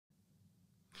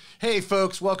Hey,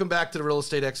 folks, welcome back to the Real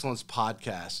Estate Excellence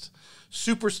Podcast.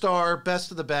 Superstar, best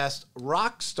of the best,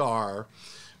 Rockstar.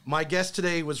 My guest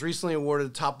today was recently awarded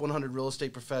the top 100 real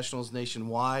estate professionals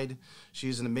nationwide.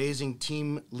 She's an amazing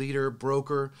team leader,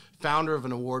 broker, founder of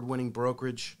an award-winning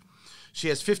brokerage. She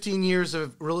has 15 years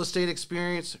of real estate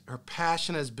experience. Her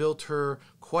passion has built her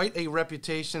quite a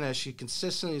reputation as she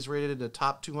consistently is rated in the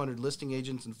top 200 listing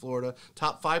agents in Florida,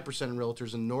 top 5% in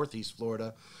realtors in Northeast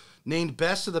Florida, named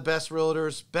best of the best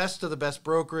realtors, best of the best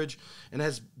brokerage, and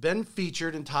has been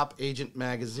featured in Top Agent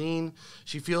magazine.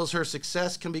 She feels her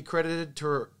success can be credited to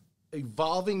her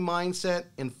evolving mindset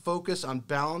and focus on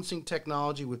balancing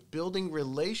technology with building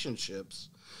relationships.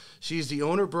 She's the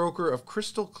owner-broker of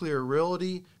Clear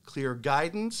Realty, Clear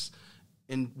Guidance,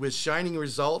 and with shining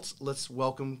results, let's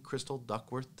welcome Crystal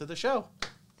Duckworth to the show.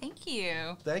 Thank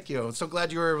you. Thank you. I'm so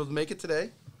glad you were able to make it today.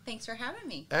 Thanks for having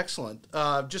me. Excellent.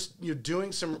 Just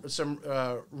doing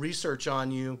some research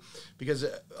on you because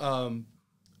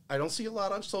I don't see a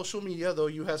lot on social media, though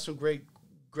you have some great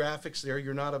graphics there.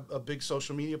 You're not a big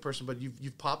social media person, but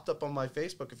you've popped up on my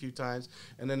Facebook a few times,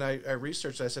 and then I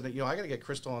researched. I said, I got to get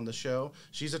Crystal on the show.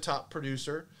 She's a top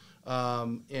producer,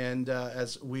 and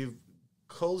as we've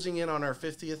closing in on our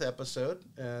 50th episode,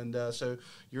 and so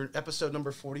you're episode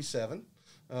number 47.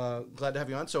 Glad to have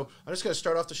you on. So I'm just going to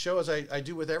start off the show as I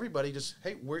do with everybody. Just,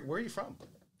 hey, where are you from?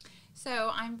 So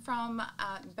I'm from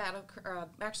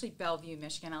Bellevue,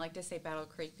 Michigan. I like to say Battle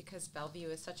Creek because Bellevue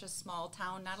is such a small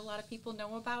town. Not a lot of people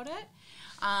know about it.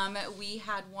 We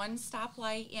had one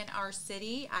stoplight in our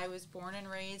city. I was born and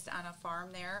raised on a farm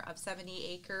there of 70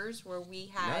 acres where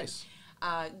we had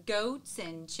goats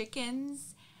and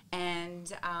chickens.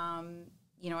 And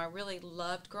I really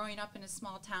loved growing up in a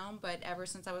small town, but ever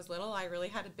since I was little, I really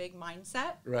had a big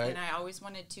mindset. Right. And I always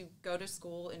wanted to go to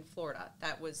school in Florida.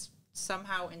 That was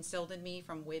somehow instilled in me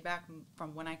from way back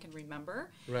from when I can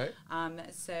remember. Right.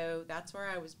 So that's where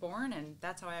I was born, and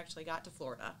that's how I actually got to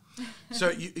Florida.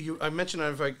 So I mentioned,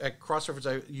 at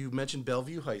cross-reference, you mentioned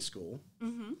Bellevue High School,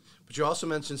 but you also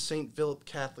mentioned St. Philip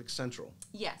Catholic Central.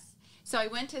 Yes. So I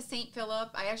went to St. Philip.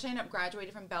 I actually ended up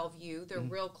graduating from Bellevue. They're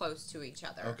real close to each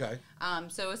other. Okay.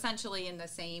 So essentially in the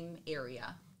same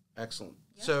area. Excellent.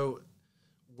 Yep. So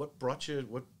what brought you,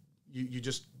 you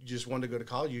just wanted to go to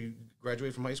college? You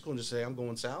graduated from high school and just say, I'm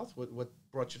going south? What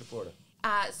brought you to Florida?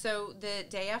 So the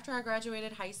day after I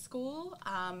graduated high school,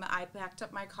 I packed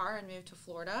up my car and moved to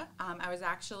Florida. I was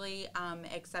actually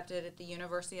accepted at the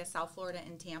University of South Florida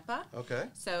in Tampa. Okay.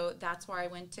 So that's where I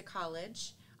went to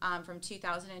college. From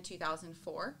 2000 and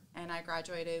 2004, and I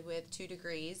graduated with 2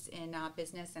 degrees in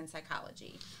business and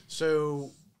psychology.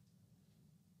 So,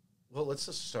 well, let's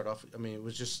just start off. I mean, it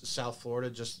was just South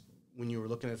Florida, just when you were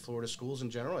looking at Florida schools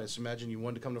in general. I just imagine you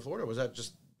wanted to come to Florida. Was that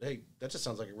just, hey, that just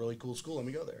sounds like a really cool school. Let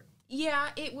me go there. Yeah,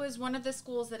 it was one of the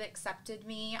schools that accepted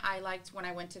me. I liked when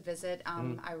I went to visit.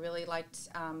 I really liked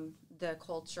the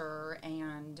culture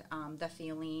and the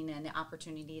feeling and the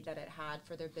opportunity that it had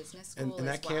for their business school. And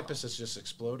that campus has just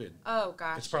exploded. Oh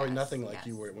gosh, it's probably nothing like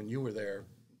you were when you were there.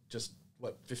 Just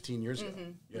 15 years ago?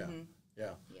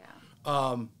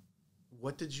 Yeah.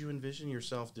 What did you envision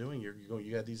yourself doing?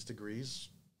 You had these degrees.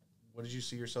 What did you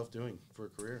see yourself doing for a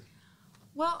career?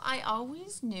 Well, I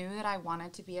always knew that I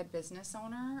wanted to be a business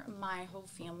owner. My whole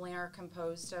family are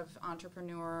composed of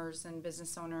entrepreneurs and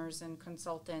business owners and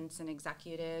consultants and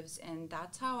executives, and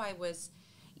that's how I was,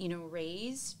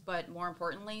 raised, but more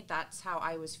importantly, that's how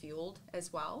I was fueled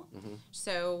as well.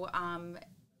 So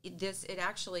it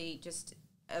actually just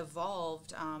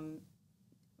evolved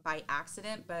by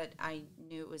accident, but I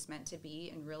knew it was meant to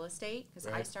be in real estate because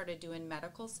I started doing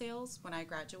medical sales when I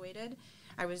graduated.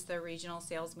 I was the regional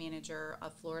sales manager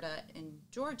of Florida in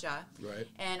Georgia. Right.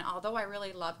 And although I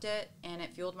really loved it and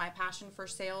it fueled my passion for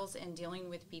sales and dealing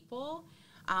with people,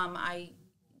 I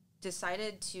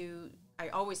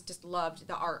always just loved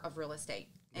the art of real estate.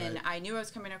 And I knew I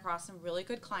was coming across some really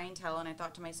good clientele, and I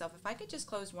thought to myself, if I could just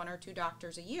close 1 or 2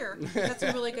 doctors a year, that's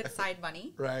a really good side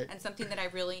money. Right. And something that I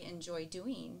really enjoy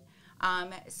doing.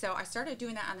 So I started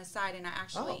doing that on the side, and I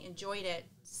actually enjoyed it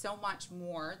so much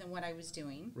more than what I was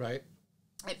doing. Right.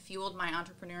 It fueled my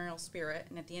entrepreneurial spirit,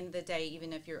 and at the end of the day,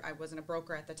 even if I wasn't a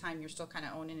broker at the time, you're still kind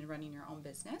of owning and running your own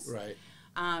business. Right.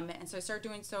 And so I started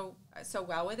doing so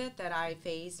well with it that I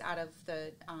phased out of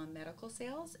the medical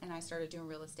sales, and I started doing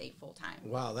real estate full time.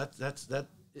 Wow,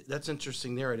 that's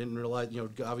interesting. There, I didn't realize.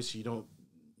 Obviously, you don't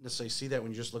necessarily see that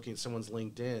when you're just looking at someone's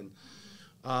LinkedIn.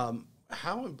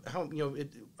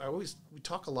 We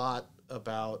talk a lot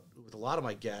about, with a lot of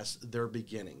my guests, their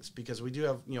beginnings, because we do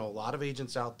have a lot of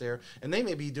agents out there, and they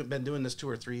may be been doing this 2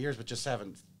 or 3 years, but just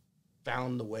haven't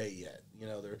found the way yet.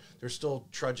 They're still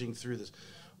trudging through this.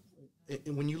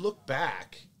 when you look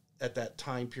back at that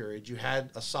time period, you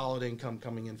had a solid income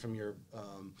coming in from your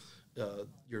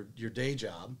day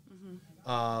job.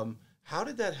 How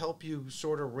did that help you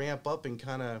sort of ramp up and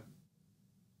kind of,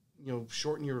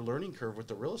 shorten your learning curve with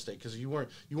the real estate? Because you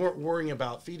weren't worrying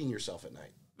about feeding yourself at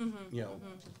night.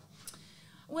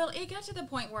 Well, it got to the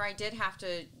point where I did have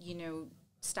to,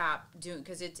 stop doing,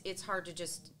 because it's hard to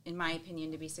just, in my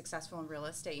opinion, to be successful in real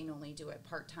estate and only do it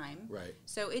part time. Right.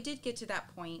 So it did get to that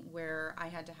point where I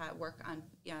had to work on,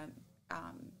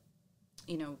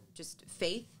 just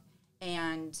faith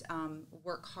and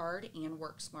work hard and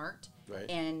work smart. Right.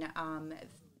 And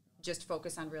just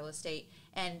focus on real estate.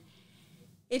 And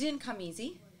it didn't come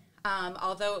easy.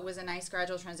 Although it was a nice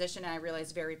gradual transition, and I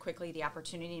realized very quickly the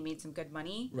opportunity made some good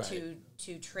money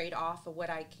to trade off of what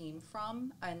I came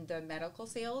from and the medical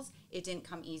sales. It didn't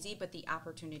come easy, but the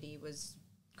opportunity was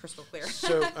crystal clear.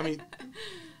 So, I mean,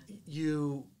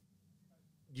 you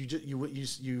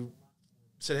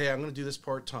said, hey, I'm going to do this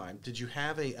part time. Did you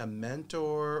have a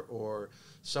mentor or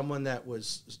someone that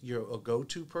was a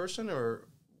go-to person, or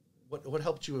what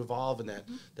helped you evolve in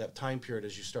that time period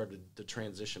as you started the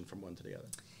transition from one to the other?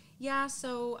 Yeah,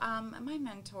 so my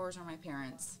mentors are my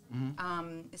parents.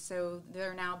 So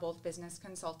they're now both business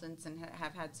consultants and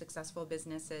have had successful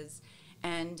businesses.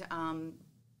 And,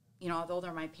 although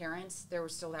they're my parents, there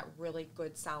was still that really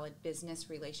good, solid business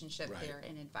relationship there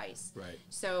and advice. Right.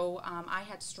 So I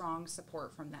had strong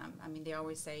support from them. I mean, they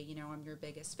always say, I'm your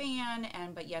biggest fan,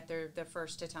 but yet they're the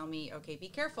first to tell me, okay, be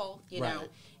careful, know,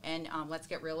 and let's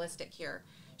get realistic here.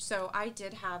 So I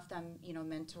did have them,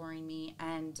 mentoring me,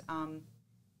 and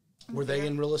were they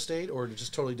in real estate or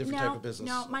just totally different type of business?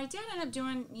 No, my dad ended up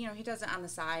doing, he does it on the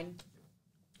side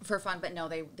for fun, but no,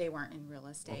 they weren't in real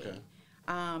estate. Okay.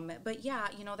 But yeah,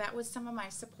 that was some of my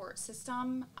support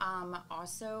system.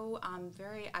 Also, I'm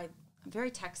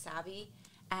very tech savvy,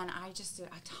 and I just did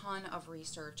a ton of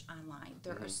research online.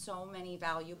 There are so many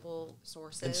valuable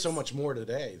sources. And so much more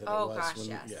today than it was. Gosh, when,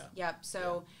 yes. Yep.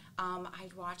 So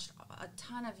I'd watched a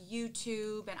ton of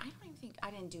YouTube, and I don't even think,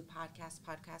 I didn't do podcasts.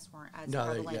 Podcasts weren't as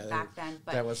prevalent back then,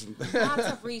 but that wasn't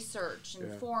lots of research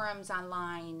and forums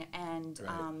online, and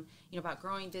about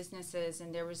growing businesses.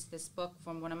 And there was this book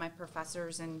from one of my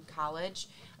professors in college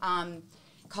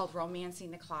called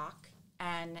Romancing the Clock.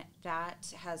 And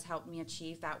that has helped me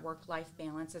achieve that work-life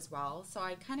balance as well. So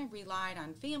I kind of relied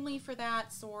on family for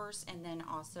that source, and then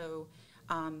also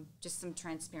just some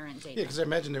transparent data. Yeah, because I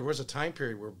imagine there was a time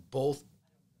period where both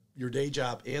your day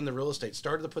job and the real estate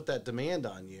started to put that demand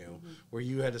on you, where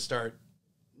you had to start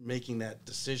making that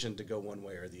decision to go one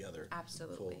way or the other.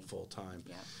 Absolutely. Full time.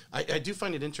 Yeah. I do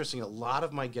find it interesting. A lot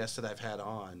of my guests that I've had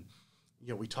on,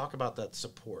 we talk about that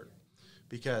support.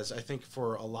 Because I think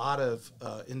for a lot of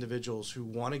individuals who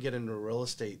want to get into real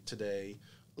estate today,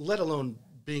 let alone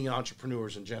being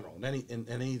entrepreneurs in general, in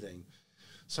anything,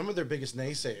 some of their biggest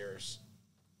naysayers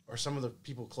are some of the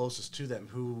people closest to them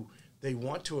who they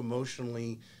want to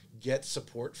emotionally get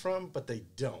support from, but they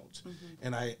don't.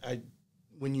 And I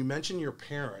when you mention your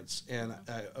parents, and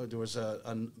there was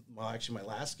actually my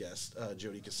last guest,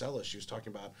 Jody Casella, she was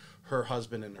talking about her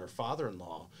husband and her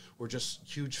father-in-law were just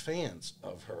huge fans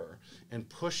of her and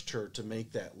pushed her to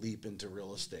make that leap into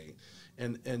real estate.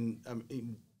 And I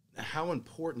mean, how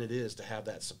important it is to have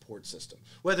that support system.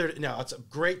 Now it's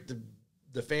great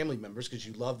the family members, because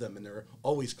you love them and they're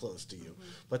always close to you,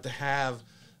 but to have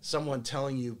someone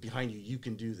telling you behind you, you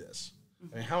can do this.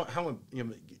 I mean, how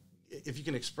if you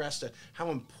can express that,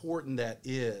 how important that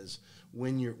is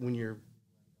when you're,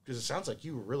 because it sounds like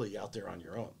you were really out there on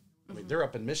your own. I mean, they're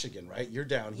up in Michigan, right? You're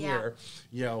down here.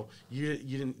 You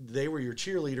didn't. They were your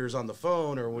cheerleaders on the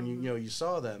phone, or when you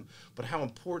saw them. But how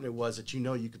important it was that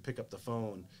you could pick up the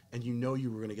phone and you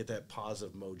were going to get that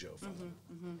positive mojo from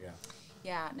them. Yeah.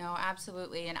 Yeah, no,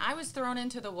 absolutely. And I was thrown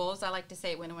into the wolves, I like to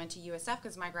say, when I went to USF,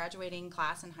 because my graduating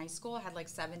class in high school had like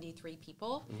 73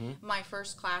 people. My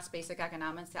first class, Basic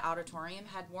Economics, the auditorium,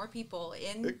 had more people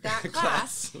in that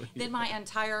class than my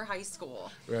entire high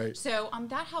school. Right. So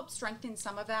that helped strengthen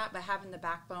some of that, but having the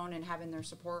backbone and having their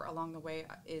support along the way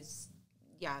is...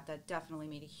 Yeah, that definitely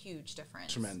made a huge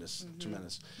difference. Tremendous.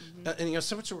 And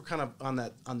so much we're kind of on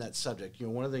that subject.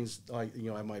 One of the things I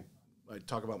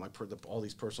talk about all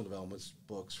these personal development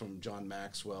books, from John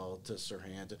Maxwell to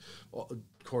Sirhan to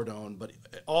Cordone, but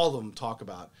all of them talk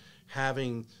about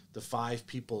having the 5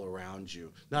 people around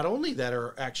you, not only that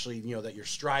are actually that you're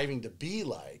striving to be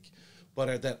like,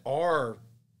 but that are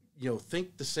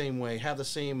think the same way, have the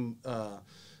same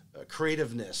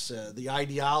creativeness, the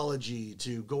ideology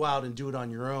to go out and do it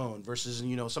on your own, versus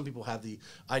some people have the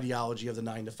ideology of the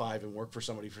 9 to 5 and work for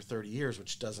somebody for 30 years,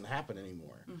 which doesn't happen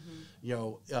anymore.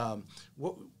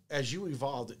 as you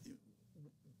evolved,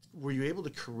 were you able to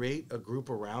create a group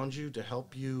around you to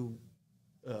help you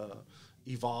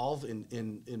evolve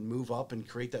and move up and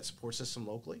create that support system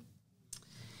locally?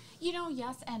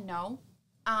 Yes and no.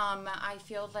 I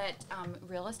feel that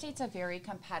real estate's a very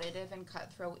competitive and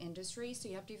cutthroat industry, so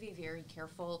you have to be very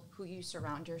careful who you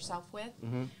surround yourself with.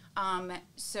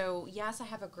 So yes, I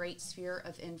have a great sphere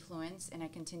of influence, and I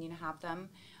continue to have them.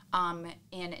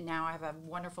 And now I have a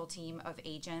wonderful team of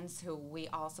agents who we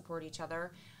all support each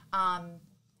other.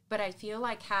 But I feel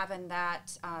like having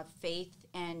that faith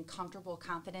and comfortable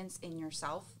confidence in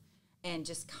yourself and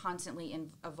just constantly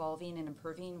evolving and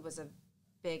improving was a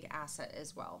big asset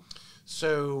as well.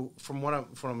 So from what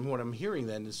I'm hearing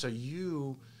then is, so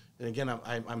you, and again,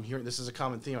 I'm hearing, this is a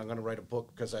common theme. I'm going to write a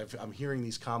book because I'm hearing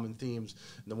these common themes.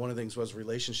 And one of the things was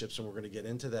relationships, and we're going to get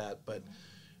into that. But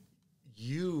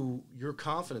your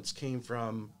confidence came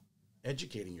from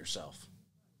educating yourself,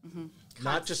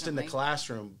 not just in the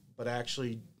classroom, but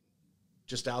actually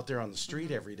just out there on the street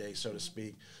every day, so to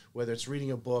speak, whether it's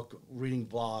reading a book, reading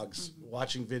blogs,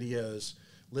 watching videos,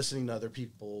 listening to other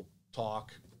people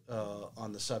talk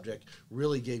on the subject,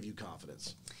 really gave you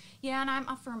confidence. Yeah, and I'm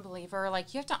a firm believer,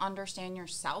 like, you have to understand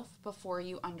yourself before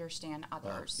you understand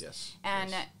others. Yes.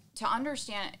 And to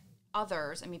understand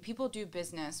others, I mean, people do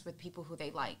business with people who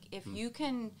they like. If you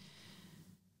can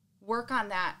work on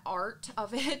that art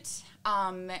of it,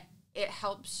 it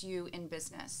helps you in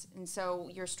business. And so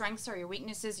your strengths are your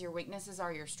weaknesses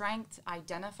are your strengths.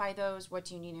 Identify those. What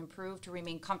do you need to improve to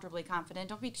remain comfortably confident?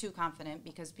 Don't be too confident,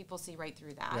 because people see right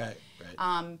through that.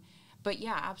 Right. But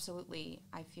yeah, absolutely.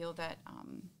 I feel that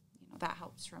that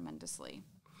helps tremendously.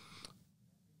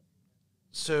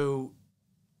 So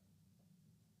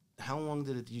how long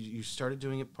did you started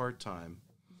doing it part-time?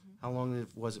 How long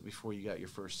was it before you got your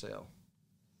first sale?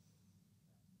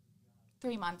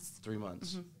 3 months. 3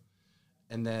 months.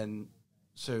 And then,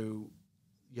 so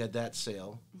you had that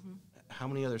sale. How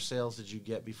many other sales did you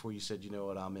get before you said, you know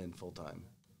what, I'm in full-time?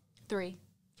 3.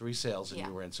 3 sales, and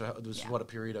you were in. So it was, what, a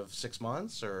period of 6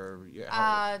 months? Or it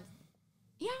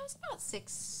was about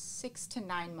six to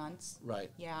 9 months.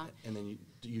 Right. Yeah. And then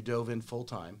you dove in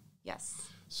full-time. Yes.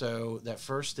 So that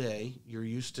first day, you're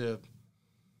used to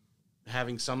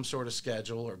having some sort of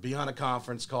schedule or be on a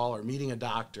conference call or meeting a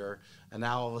doctor, and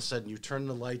now all of a sudden you turn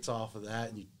the lights off of that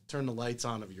and you turn the lights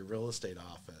on of your real estate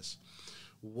office.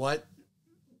 What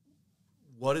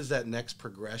is that next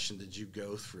progression did you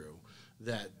go through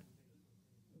that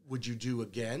would you do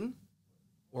again?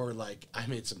 Or like, I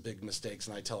made some big mistakes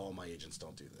and I tell all my agents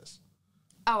don't do this?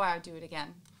 Oh, I would do it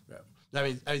again. Yeah. I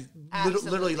mean,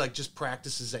 literally like just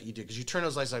practices that you do, because you turn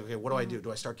those lights like, okay, what do I do? Do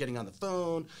I start getting on the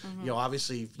phone?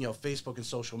 Obviously, Facebook and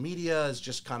social media is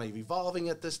just kind of evolving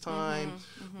at this time.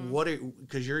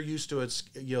 Because you're used to it,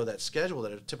 that schedule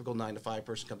that a typical 9 to 5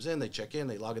 person comes in, they check in,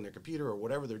 they log in their computer or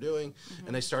whatever they're doing,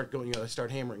 and they start going, they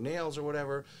start hammering nails or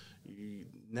whatever.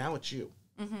 Now it's you.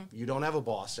 You don't have a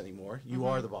boss anymore. You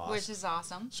are the boss, which is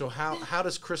awesome. So how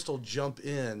does Crystal jump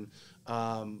in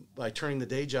by turning the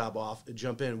day job off?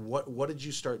 Jump in. What did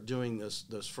you start doing those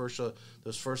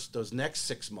next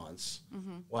 6 months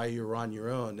while you were on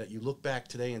your own that you look back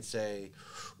today and say,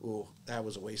 "Oh, that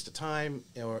was a waste of time"?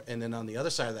 And then on the other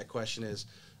side of that question is,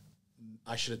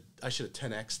 I should have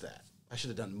 10x that. I should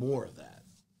have done more of that.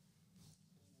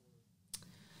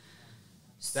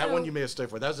 That one you may have stayed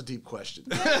for. That was a deep question.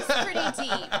 It was pretty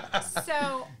deep.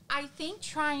 So I think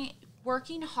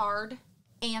working hard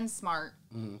and smart,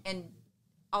 and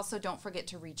also don't forget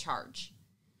to recharge.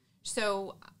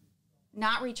 So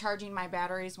not recharging my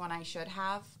batteries when I should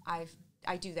have,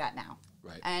 I do that now.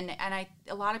 Right. And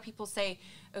a lot of people say,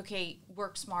 okay,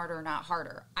 work smarter, not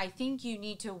harder. I think you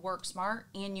need to work smart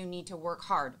and you need to work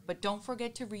hard, but don't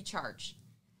forget to recharge,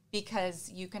 because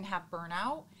you can have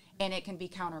burnout and it can be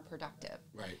counterproductive.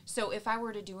 Right. So if I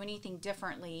were to do anything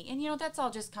differently, and that's all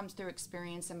just comes through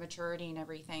experience and maturity and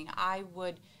everything, I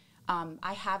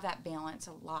have that balance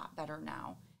a lot better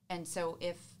now. And so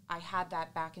if I had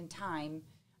that back in time,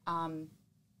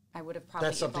 I would have probably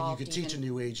That's something you could teach a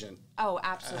new agent. Oh,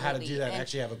 absolutely. How to do that and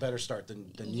actually have a better start than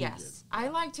you did. Yes. I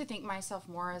like to think myself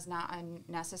more as not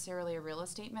necessarily a real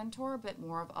estate mentor, but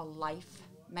more of a life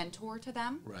mentor to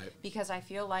them. Right. Because I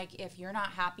feel like if you're not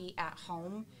happy at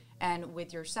home and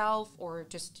with yourself, or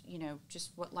just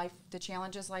what the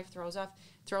challenges life throws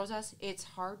us, it's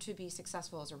hard to be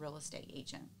successful as a real estate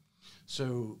agent.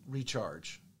 So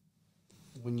recharge,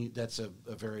 that's a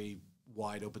very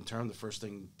wide open term. The first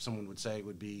thing someone would say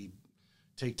would be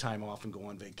take time off and go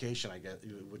on vacation, I guess,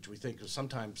 which we think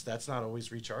sometimes that's not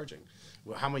always recharging.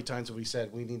 Well, how many times have we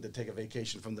said we need to take a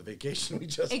vacation from the vacation we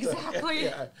just Exactly.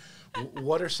 Yeah.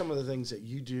 What are some of the things that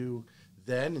you do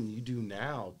then and you do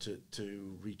now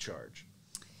to recharge?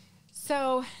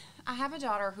 So I have a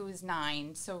daughter who is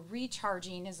 9, so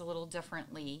recharging is a little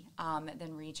differently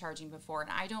than recharging before.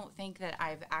 And I don't think that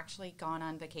I've actually gone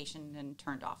on vacation and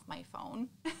turned off my phone.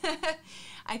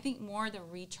 I think more the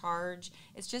recharge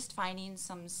is just finding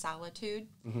some solitude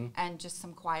and just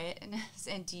some quietness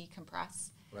and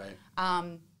decompress. Right.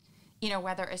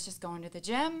 Whether it's just going to the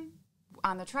gym,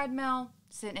 on the treadmill,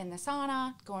 sitting in the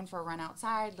sauna, going for a run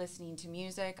outside, listening to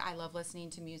music. I love listening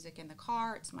to music in the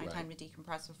car. It's my time to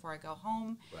decompress before I go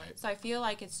home. Right. So I feel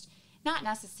like it's not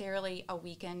necessarily a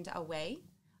weekend away,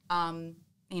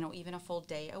 even a full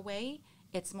day away.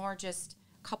 It's more just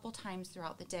a couple times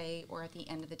throughout the day or at the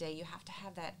end of the day, you have to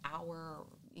have that hour.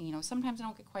 Sometimes I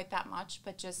don't get quite that much,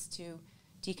 but just to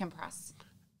decompress.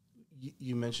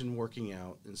 You mentioned working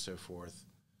out and so forth.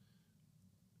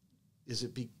 Is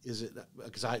it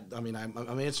because I'm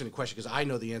answering the question because I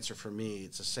know the answer for me.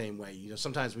 It's the same way.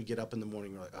 Sometimes we get up in the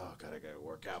morning, we're like, oh God, I got to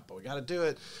work out, but we got to do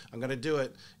it. I'm going to do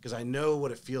it because I know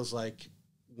what it feels like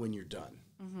when you're done.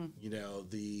 I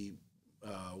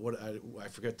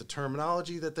forget the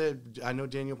terminology I know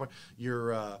Daniel,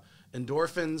 your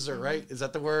endorphins are right. Is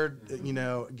that the word?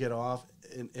 Get off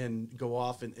and go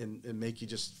off and make you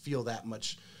just feel that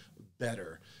much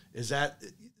better. Is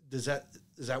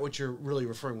that what you're really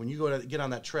referring when you go to get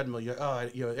on that treadmill?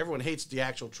 Everyone hates the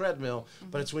actual treadmill,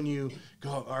 but it's when you go,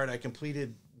 all right, I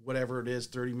completed whatever it is,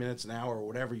 30 minutes, an hour, or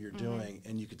whatever you're doing,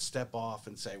 and you could step off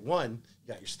and say, one,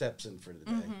 you got your steps in for the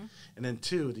day, and then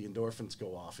two, the endorphins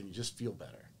go off and you just feel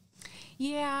better.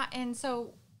 Yeah, and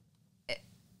so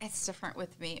it's different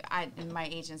with me. And my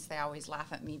agents, they always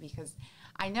laugh at me because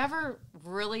I never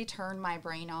really turn my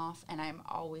brain off, and I'm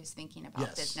always thinking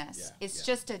about business. It's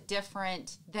just a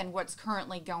different than what's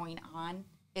currently going on.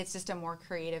 It's just a more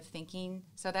creative thinking.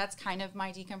 So that's kind of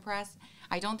my decompress.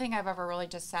 I don't think I've ever really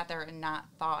just sat there and not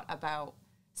thought about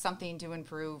something to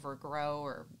improve or grow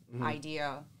or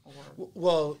idea.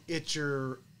 Well, it's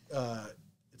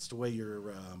the way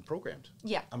you're programmed.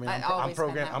 Yeah, I'm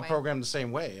programmed the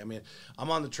same way.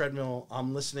 I'm on the treadmill.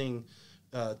 I'm listening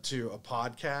to a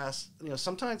podcast.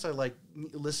 Sometimes I like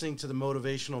listening to the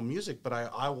motivational music, but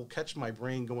I will catch my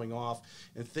brain going off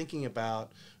and thinking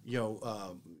about,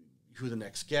 who the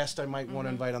next guest I might want to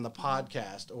invite on the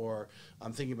podcast, or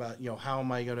I'm thinking about, how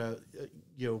am I going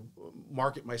to,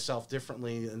 market myself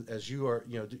differently, and as you are,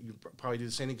 you probably do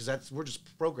the same thing because we're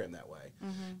just programmed that way,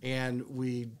 and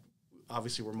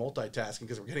obviously we're multitasking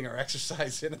because we're getting our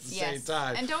exercise in at the same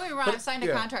time. And don't get me wrong, I signed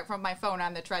a contract from my phone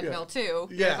on the treadmill too,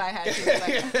 if I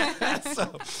had to.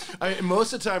 So,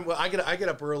 most of the time, I get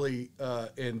up early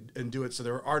and do it, so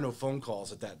there are no phone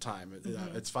calls at that time.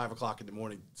 It's 5 o'clock in the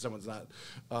morning. Someone's not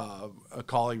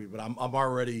calling me, but I'm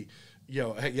already.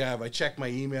 I checked my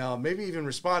email, maybe even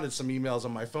responded some emails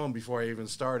on my phone before I even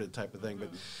started, type of thing.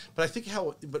 But I think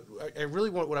I really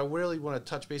want to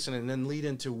touch base on it and then lead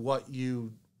into what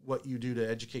you do to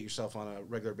educate yourself on a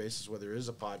regular basis, whether it is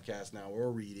a podcast now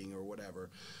or reading or whatever,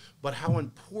 but how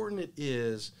important it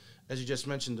is, as you just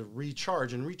mentioned, to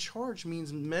recharge. And recharge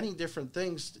means many different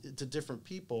things to different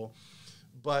people,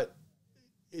 but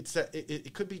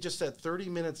it could be just that 30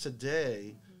 minutes a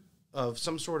day of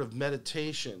some sort of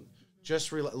meditation,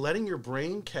 just letting your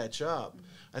brain catch up.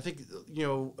 I think,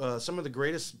 some of the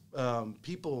greatest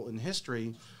people in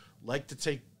history like to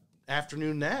take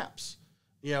afternoon naps.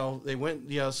 They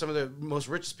went, some of the most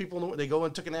richest people in the world, they go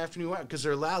and took an afternoon out because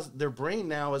their brain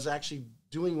now is actually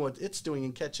doing what it's doing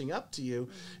and catching up to you.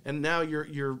 And now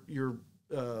you're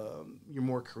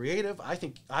more creative. I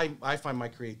think I find my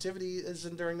creativity is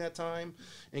in during that time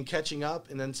and catching up.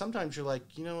 And then sometimes you're like,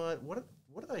 what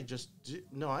did I just do?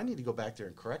 No, I need to go back there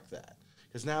and correct that.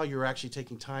 Because now you're actually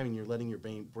taking time and you're letting your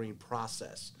brain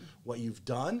process what you've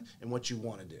done and what you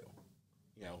want to do.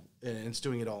 And it's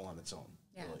doing it all on its own.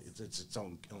 Yes. Really. It's its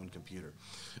own computer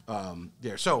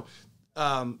there. So,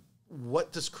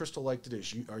 what does Crystal like to do?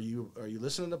 Are you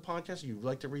listening to podcasts? You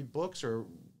like to read books or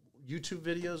YouTube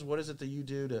videos? What is it that you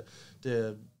do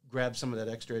to grab some of that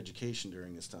extra education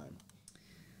during this time?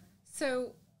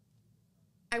 So,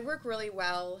 I work really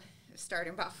well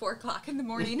starting about 4 o'clock in the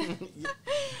morning.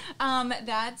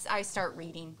 I start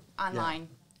reading online.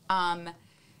 Yeah.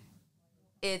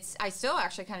 I still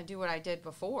actually kind of do what I did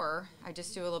before. I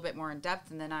just do a little bit more in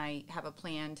depth, and then I have a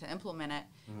plan to implement it.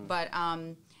 But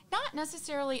not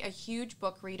necessarily a huge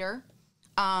book reader,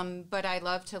 but I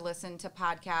love to listen to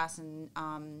podcasts and,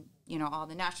 all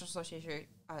the National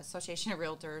Association of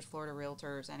Realtors, Florida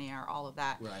Realtors, NAR, all of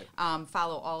that. Right.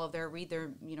 Follow all of read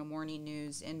their, morning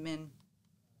news, Inman,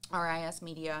 RIS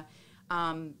Media.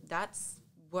 That's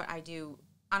what I do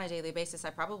on a daily basis. I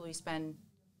probably spend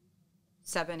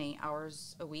 7-8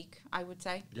 hours a week, I would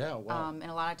say. Yeah, wow. And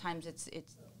a lot of times it's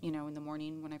in the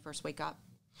morning when I first wake up.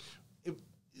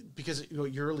 Because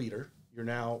you're a leader. You're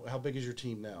now, how big is your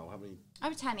team now? How many? I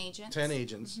have 10 agents. 10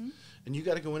 agents. And you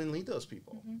got to go in and lead those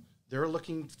people. They're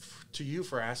looking to you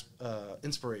for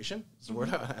inspiration. It's the word,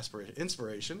 aspiration.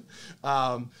 Inspiration.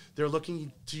 They're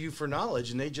looking to you for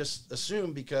knowledge, and they just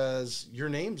assume because your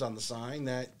name's on the sign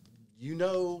that you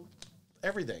know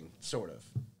everything, sort of,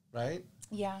 right?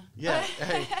 Yeah. Yeah.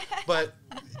 Hey, but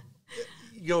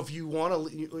if you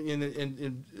want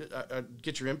to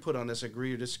get your input on this,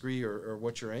 agree or disagree, or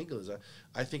what your angle is,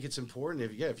 I think it's important.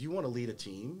 If you want to lead a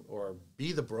team or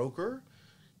be the broker,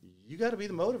 you got to be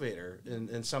the motivator.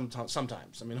 And sometimes,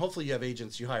 I mean, hopefully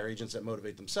you hire agents that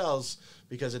motivate themselves,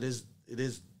 because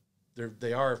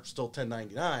they are still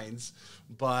 1099s,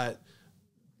 but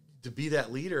to be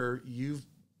that leader, you've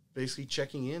basically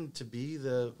checking in to be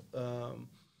the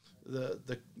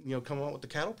come on with the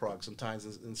cattle prod sometimes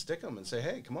and stick them and say,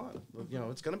 hey, come on,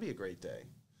 it's going to be a great day.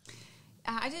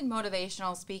 I did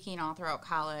motivational speaking all throughout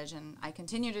college, and I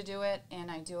continue to do it,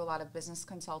 and I do a lot of business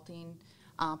consulting,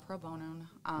 pro bono,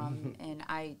 and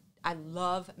I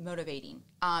love motivating.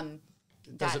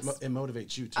 It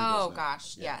motivates you too? Oh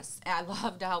gosh, yeah. Yes, I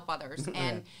love to help others,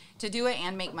 and to do it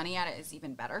and make money at it is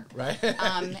even better, right?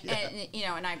 And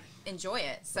I enjoy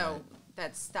it, so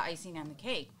that's the icing on the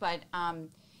cake. But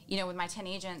with my 10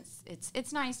 agents,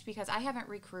 it's nice because I haven't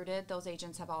recruited. Those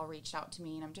agents have all reached out to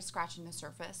me, and I'm just scratching the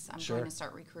surface. I'm going to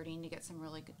start recruiting to get some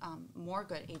really good, more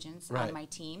good agents on my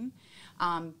team,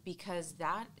 because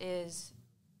that is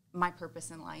my purpose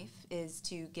in life, is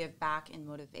to give back and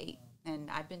motivate.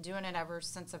 And I've been doing it ever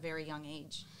since a very young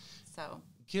age. So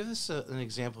give us an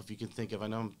example if you can think of. I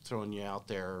know I'm throwing you out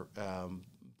there,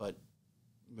 but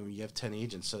when you have 10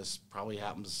 agents, so this probably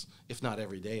happens, if not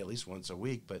every day, at least once a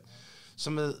week. But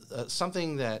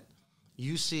something that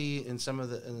you see in some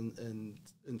of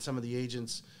the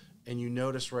agents, and you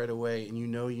notice right away, and you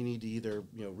need to either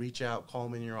reach out, call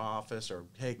them in your office, or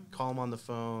hey, call them on the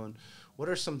phone. What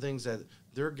are some things that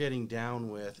they're getting down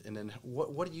with, and then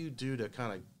what do you do to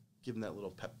kind of give them that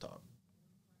little pep talk?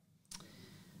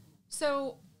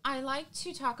 So I like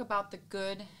to talk about the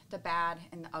good, the bad,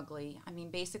 and the ugly. I mean,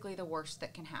 basically the worst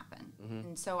that can happen.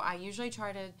 And so I usually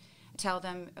try to tell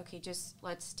them, okay, just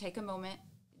let's take a moment,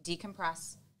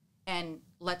 decompress, and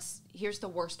here's the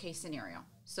worst case scenario.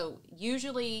 So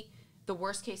usually the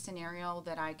worst case scenario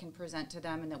that I can present to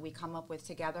them and that we come up with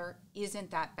together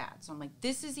isn't that bad. So I'm like,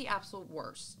 this is the absolute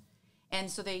worst. And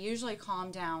so they usually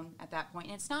calm down at that point.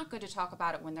 And it's not good to talk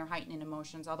about it when they're heightening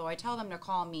emotions, although I tell them to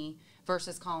call me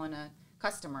versus calling a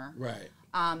customer. Right.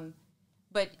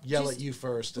 But yell at you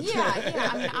first. Yeah.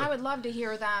 I mean, I would love to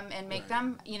hear them and make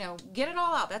them, get it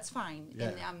all out. That's fine.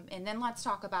 Yeah. And then let's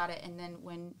talk about it. And then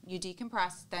when you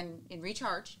decompress, then in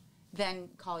recharge, then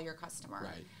call your customer.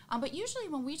 Right. But usually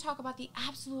when we talk about the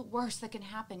absolute worst that can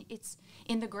happen, it's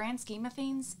in the grand scheme of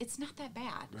things, it's not that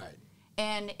bad. Right.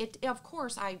 And of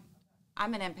course,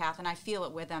 I'm an empath, and I feel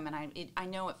it with them, and I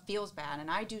know it feels bad,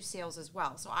 and I do sales as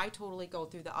well, so I totally go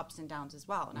through the ups and downs as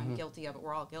well, and I'm guilty of it.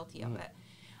 We're all guilty of it.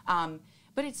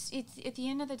 But it's at the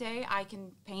end of the day, I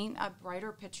can paint a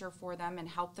brighter picture for them and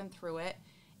help them through it.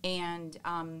 And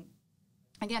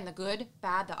again, the good,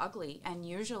 bad, the ugly, and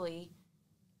usually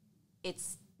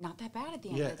it's not that bad at the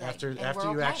end of the day. After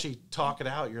you okay. Actually talk it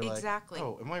out, you're exactly. like,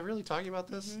 oh, am I really talking about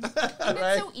this? And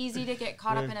it's so easy to get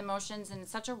caught up in emotions, and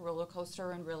it's such a roller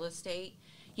coaster in real estate.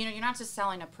 You're not just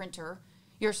selling a printer,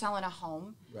 you're selling a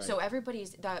home. Right. So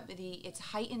everybody's it's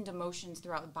heightened emotions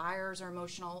throughout. The buyers are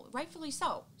emotional, rightfully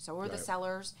so. So are the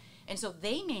sellers, and so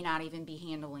they may not even be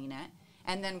handling it.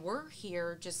 And then we're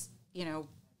here just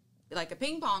like a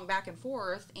ping pong back and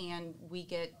forth, and we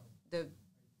get the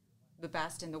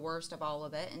best and the worst of all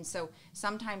of it. And so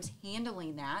sometimes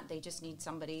handling that, they just need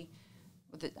somebody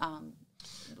with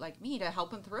like me to help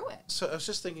them through it. So I was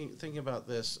just thinking about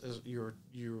this as you're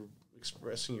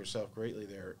expressing yourself greatly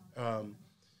there.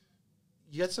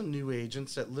 You got some new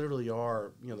agents that literally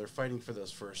are, they're fighting for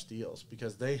those first deals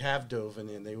because they have dove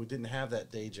in. They didn't have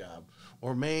that day job,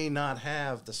 or may not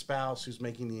have the spouse who's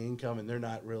making the income, and they're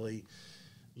not really,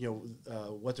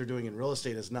 what they're doing in real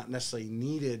estate is not necessarily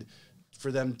needed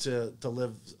for them to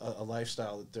live a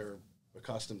lifestyle that they're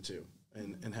accustomed to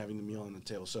and having the meal on the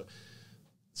table.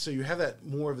 So you have that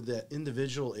more of that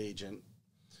individual agent,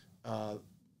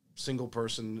 single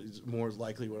person is more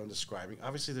likely what I'm describing.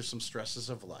 Obviously, there's some stresses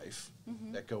of life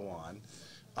that go on.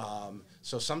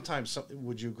 So sometimes,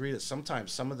 would you agree that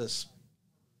sometimes some of this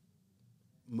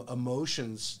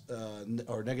emotions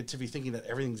or negativity, thinking that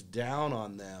everything's down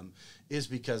on them, is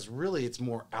because really it's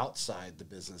more outside the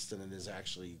business than it is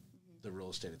actually the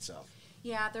real estate itself?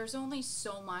 Yeah, there's only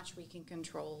so much we can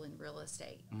control in real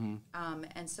estate.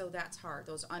 And so that's hard.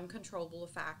 Those uncontrollable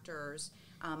factors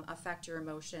affect your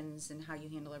emotions and how you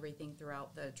handle everything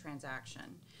throughout the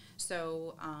transaction.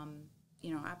 So,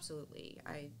 absolutely.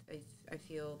 I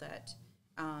feel that.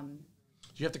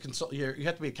 You have to consult. You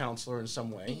have to be a counselor in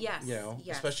some way. Yes. Yes.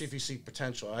 Especially if you see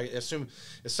potential. I assume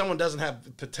if someone doesn't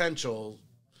have potential,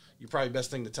 you're probably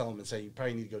best thing to tell them and say you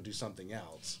probably need to go do something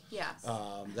else. Yes.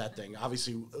 That thing.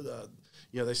 Obviously,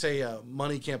 they say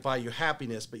money can't buy you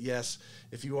happiness, but yes,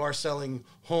 if you are selling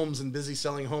homes and busy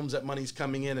selling homes, that money's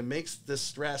coming in, it makes this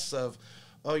stress of,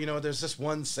 there's this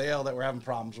one sale that we're having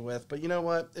problems with, but you know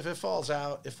what? If it falls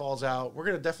out, it falls out. We're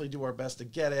going to definitely do our best to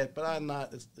get it, but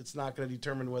it's not going to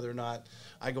determine whether or not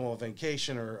I go on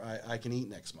vacation or I can eat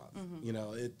next month.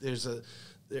 There's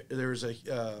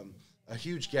a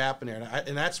huge gap in there.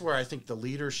 And that's where I think the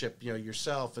leadership,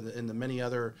 yourself and the many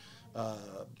other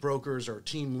brokers or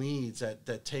team leads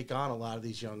that take on a lot of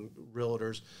these young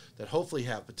realtors that hopefully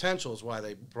have potential is why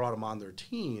they brought them on their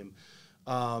team.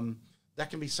 That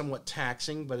can be somewhat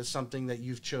taxing, but it's something that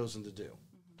you've chosen to do.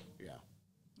 Yeah.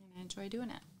 And I enjoy doing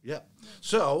it. Yep.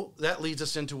 So that leads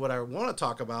us into what I want to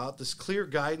talk about, this clear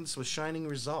guidance with shining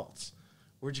results.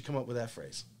 Where'd you come up with that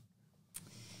phrase?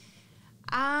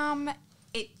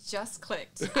 It just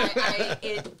clicked.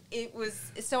 It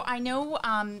was, so I know,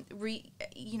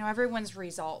 everyone's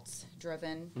results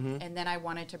driven, and then I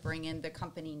wanted to bring in the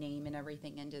company name and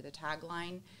everything into the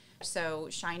tagline. So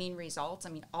shining results.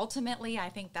 I mean, ultimately, I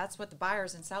think that's what the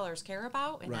buyers and sellers care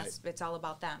about, and it's all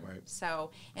about them. Right. So,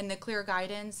 in the clear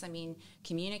guidance, I mean,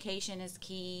 communication is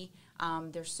key.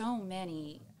 There's so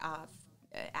many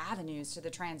avenues to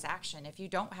the transaction. If you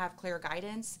don't have clear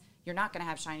guidance, you're not going to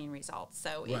have shining results.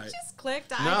 So it just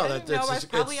clicked. I didn't know. I was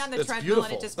probably on the treadmill beautiful.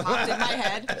 And it just popped in my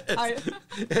head.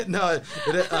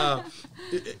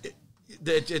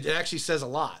 It actually says a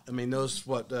lot. I mean, those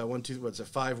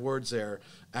 5 words there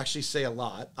actually say a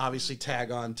lot. Obviously,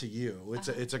 tag on to you.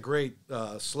 It's a great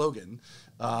slogan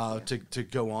to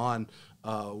go on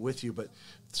with you. But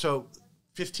so,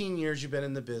 15 years you've been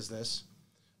in the business.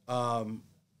 Well,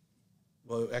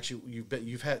 actually,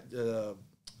 you've had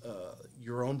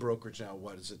your own brokerage now.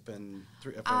 What has it been?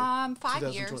 5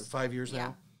 years. 5 years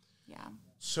now. Yeah.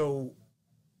 So,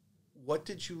 what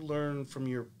did you learn from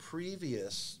your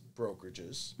previous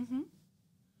brokerages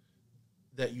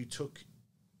that you took?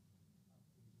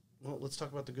 Well, let's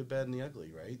talk about the good, bad, and the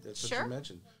ugly, right? That's what you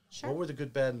mentioned. Sure. What were the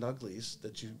good, bad, and uglies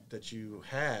that you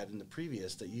had in the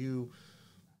previous that you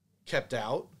kept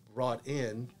out, brought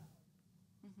in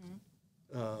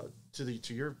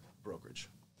to your brokerage?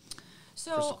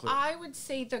 So I would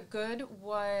say the good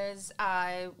was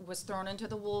I was thrown into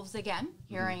the wolves again.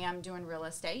 Here I am doing real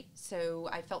estate. So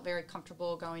I felt very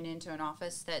comfortable going into an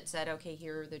office that said, okay,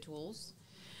 here are the tools.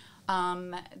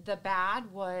 The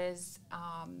bad was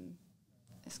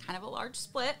it's kind of a large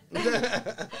split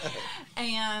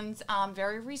and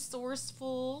very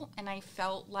resourceful. And I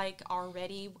felt like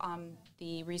already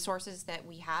the resources that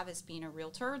we have as being a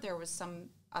realtor, there was some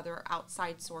other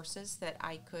outside sources that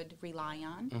I could rely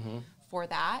on for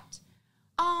that.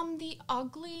 The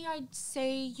ugly, I'd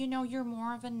say, you're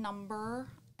more of a number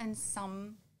in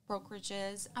some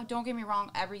brokerages. Don't get me wrong,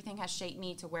 everything has shaped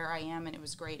me to where I am, and it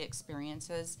was great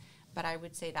experiences. But I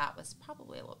would say that was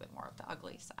probably a little bit more of the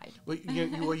ugly side. Well,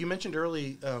 you mentioned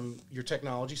early you're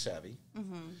technology savvy,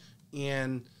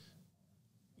 and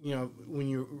when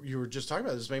you were just talking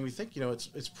about this, made me think.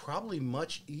 It's probably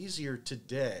much easier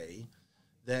today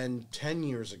than 10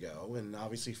 years ago, and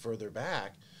obviously further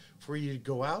back, for you to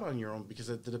go out on your own, because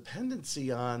of the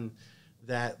dependency on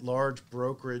that large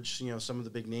brokerage, some of the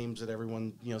big names that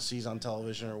everyone, sees on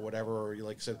television or whatever, or you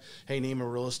like said, hey, name a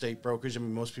real estate brokerage. I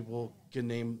mean, most people can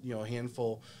name, a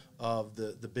handful of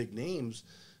the big names,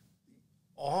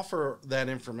 offer that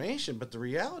information. But the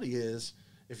reality is,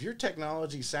 if you're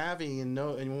technology savvy and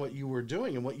know and what you were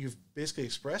doing and what you've basically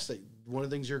expressed, that one of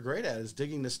the things you're great at is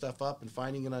digging this stuff up and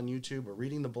finding it on YouTube or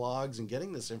reading the blogs and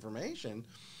getting this information.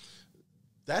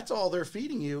 That's all they're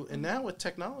feeding you. And now with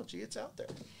technology, it's out there.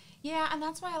 Yeah, and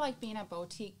that's why I like being a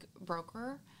boutique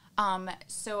broker.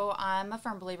 So I'm a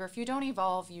firm believer, if you don't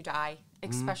evolve, you die,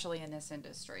 especially in this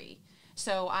industry.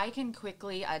 So I can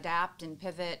quickly adapt and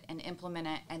pivot and implement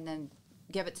it and then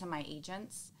give it to my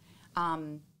agents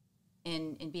and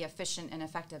be efficient and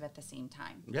effective at the same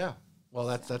time. Yeah. Well,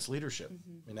 that's leadership.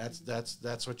 And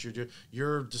that's what you're doing.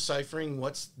 You're deciphering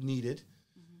what's needed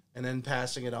and then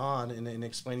passing it on and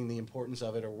explaining the importance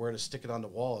of it or where to stick it on the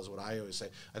wall is what I always say.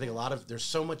 I think there's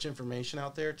so much information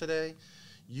out there today,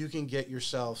 you can get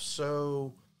yourself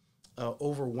so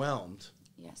overwhelmed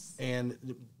Yes.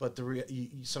 But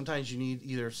sometimes you need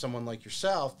either someone like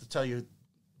yourself to tell you,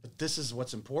 but this is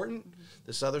what's important. Mm-hmm.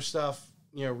 This other stuff,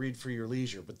 read for your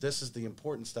leisure. But this is the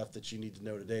important stuff that you need to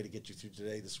know today to get you through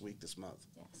today, this week, this month.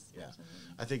 Yes. Yeah. Absolutely.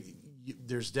 I think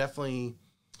there's definitely.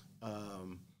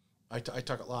 I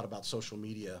talk a lot about social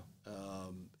media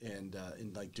and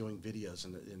like doing videos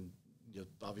and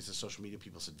obviously social media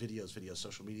people said videos.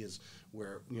 Social media is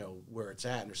where it's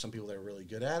at, and there's some people that are really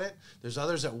good at it. There's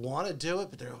others that want to do it,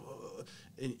 but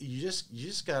and you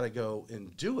just got to go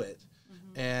and do it.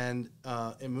 Mm-hmm. And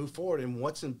move forward. And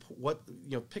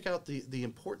pick out the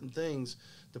important things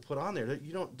to put on there.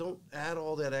 You don't add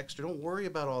all that extra. Don't worry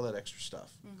about all that extra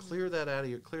stuff. Mm-hmm. Clear that out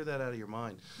of your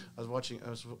mind. I don't know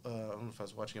if I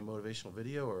was watching a motivational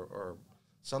video or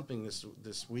something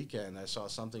this weekend. I saw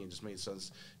something and just made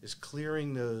sense. Is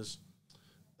clearing those,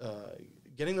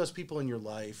 getting those people in your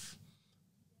life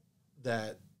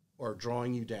that are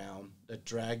drawing you down, that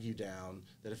drag you down,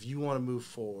 that if you want to move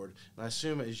forward, and I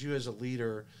assume as you as a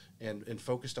leader and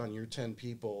focused on your 10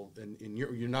 people and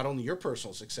you're not only your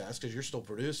personal success, because you're still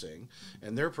producing,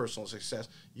 and their personal success,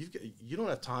 you don't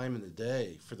have time in the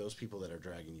day for those people that are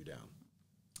dragging you down.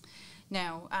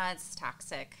 No, it's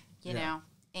toxic, you know,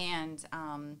 and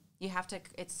you have to,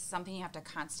 it's something you have to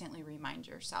constantly remind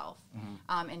yourself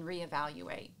and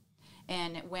reevaluate.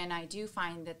 And when I do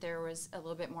find that there was a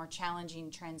little bit more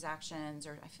challenging transactions,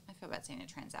 or I feel bad saying it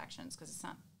transactions because it's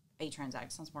not a transaction,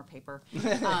 it sounds more paper.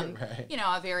 Right.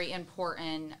 A very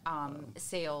important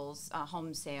sales,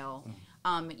 home sale.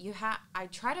 I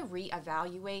try to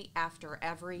reevaluate after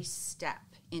every step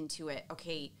into it.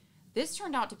 Okay, this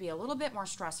turned out to be a little bit more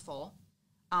stressful.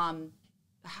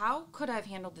 How could I have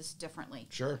handled this differently?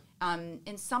 Sure.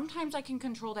 And sometimes I can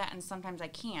control that, and sometimes I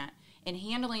can't. And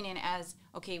handling it as,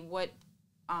 okay, what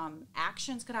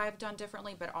actions could I have done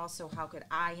differently, but also how could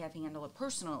I have handled it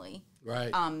personally,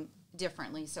 right?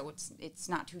 Differently, so it's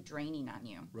not too draining on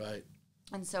you, right?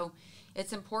 And so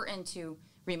it's important to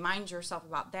remind yourself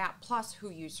about that, plus who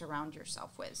you surround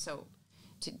yourself with, so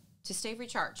to stay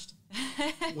recharged.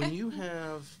 When you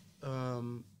have,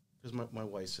 because my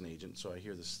wife's an agent, so I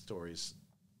hear the stories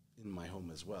in my home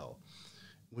as well.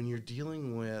 When you're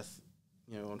dealing with,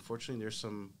 unfortunately, there's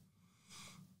some,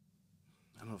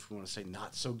 I don't know if we want to say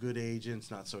not so good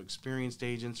agents, not so experienced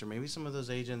agents, or maybe some of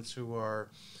those agents who are,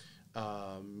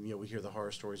 we hear the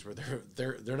horror stories where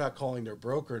they're not calling their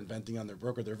broker and venting on their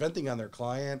broker. They're venting on their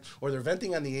client, or they're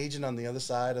venting on the agent on the other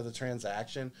side of the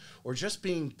transaction, or just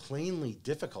being plainly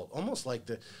difficult. Almost like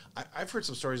I've heard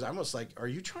some stories. Almost like, are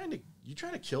you trying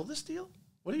to kill this deal?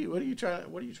 What are you trying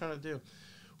to do?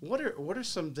 What are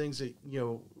some things that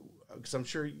because I'm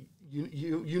sure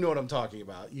you know what I'm talking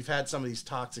about. You've had some of these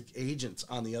toxic agents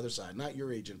on the other side, not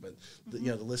your agent, but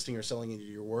the listing or selling agent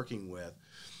you're working with.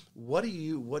 What do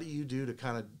you do to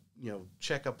kind of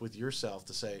check up with yourself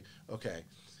to say, okay,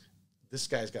 this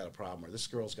guy's got a problem or this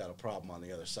girl's got a problem on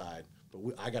the other side, but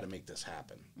I got to make this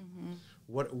happen. Mm-hmm.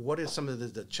 What is some of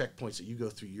the checkpoints that you go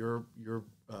through your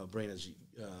brain as you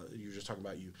were just talking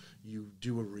about? You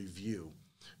do a review.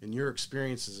 In your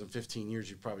experiences in 15 years,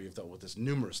 you probably have dealt with this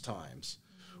numerous times.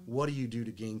 Mm-hmm. What do you do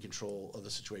to gain control of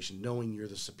the situation, knowing you're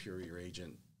the superior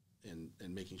agent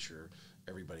and making sure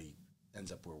everybody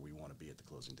ends up where we want to be at the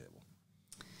closing table?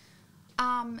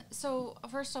 So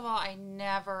first of all, I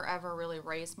never, ever really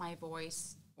raise my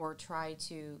voice or try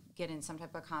to get in some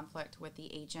type of conflict with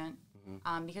the agent.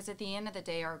 Mm-hmm. Because at the end of the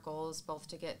day, our goal is both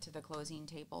to get to the closing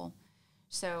table.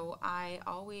 So I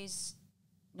always,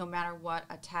 no matter what,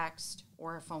 a text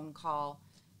or a phone call,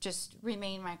 just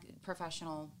remain my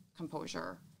professional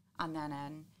composure on that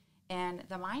end. And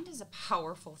the mind is a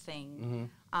powerful thing.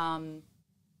 Mm-hmm.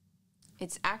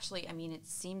 It's actually, it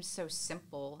seems so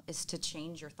simple, is to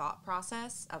change your thought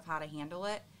process of how to handle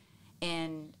it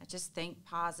and just think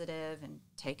positive and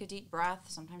take a deep breath.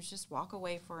 Sometimes just walk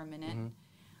away for a minute.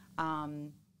 Mm-hmm.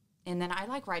 And then I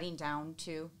like writing down,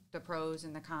 too, the pros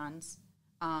and the cons.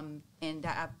 And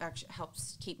that actually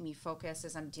helps keep me focused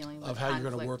as I'm dealing with how you're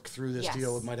going to work through this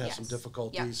deal. It might have some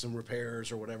difficulties, some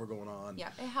repairs or whatever going on. Yeah,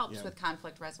 it helps with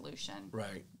conflict resolution.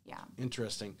 Right. Yeah.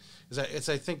 Interesting. I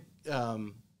think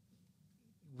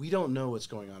we don't know what's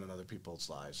going on in other people's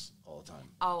lives all the time.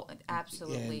 Oh,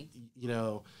 absolutely.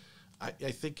 And,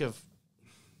 I think of,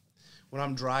 when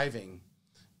I'm driving,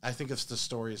 I think of the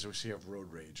stories we see of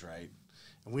road rage, right?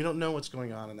 And we don't know what's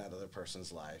going on in that other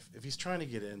person's life. If he's trying to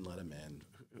get in, let him in.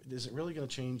 Is it really going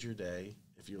to change your day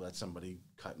if you let somebody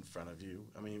cut in front of you?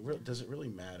 Does it really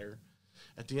matter?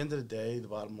 At the end of the day, the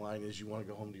bottom line is you want to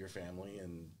go home to your family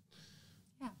and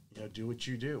do what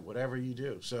you do, whatever you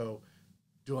do. So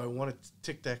do I want to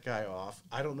tick that guy off?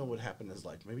 I don't know what happened in his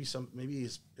life. Maybe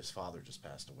his father just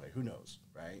passed away. Who knows,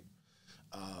 right?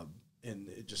 And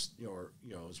it just,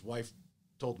 his wife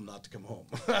told him not to come home.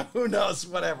 Who knows,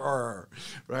 whatever,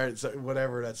 right? So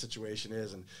whatever that situation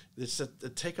is, and it's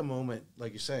take a moment,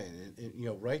 like you're saying,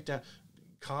 and write down,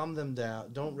 calm them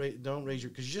down. Don't raise your,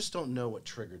 because you just don't know what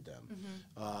triggered them,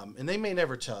 and they may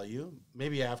never tell you.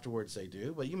 Maybe afterwards they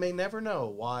do, but you may never know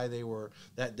why they were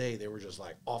that day. They were just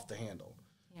like off the handle.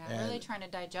 Yeah, really trying to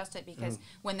digest it, because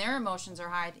when their emotions are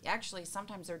high, actually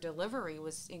sometimes their delivery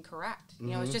was incorrect.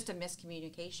 It was just a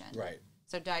miscommunication. Right.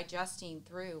 So digesting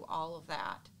through all of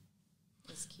that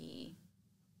is key.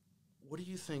 What do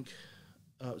you think?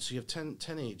 So you have 10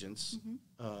 agents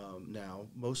now.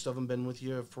 Most of them been with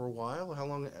you for a while. How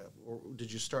long, or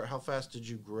did you start? How fast did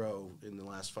you grow in the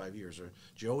last 5 years, or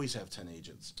did you always have 10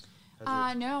 agents?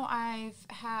 No, I've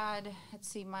had, let's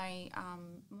see, my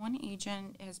one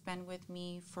agent has been with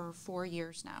me for 4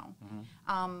 years now.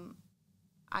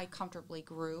 I comfortably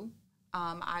grew.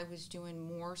 I was doing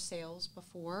more sales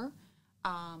before,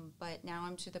 but now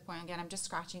I'm to the point, again, I'm just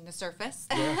scratching the surface.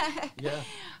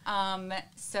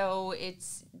 So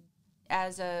it's,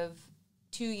 as of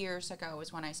 2 years ago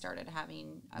is when I started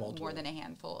having more than a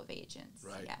handful of agents.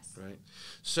 Right, yes. right.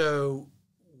 So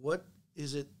what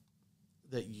is it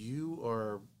that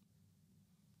your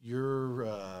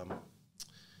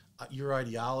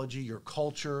ideology, your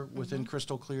culture within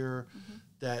Crystal Clear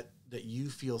that you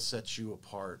feel sets you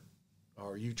apart,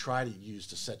 or you try to use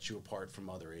to set you apart from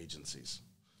other agencies?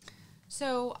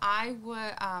 So I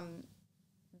was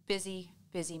busy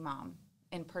mom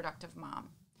and productive mom.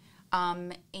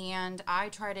 And I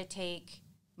try to take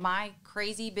my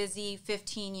crazy busy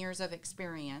 15 years of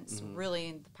experience, really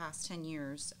in the past 10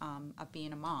 years of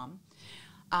being a mom,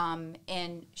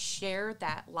 and share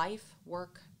that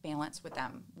life-work balance with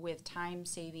them with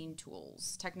time-saving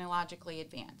tools, technologically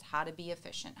advanced, how to be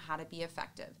efficient, how to be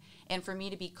effective, and for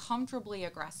me to be comfortably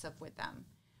aggressive with them.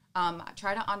 I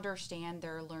try to understand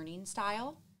their learning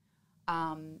style.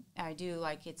 I do,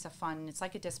 like, it's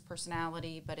like a disc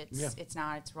personality, but it's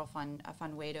not. It's real fun, a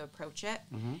fun way to approach it,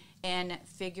 and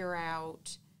figure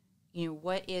out,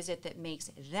 what is it that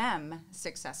makes them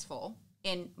successful.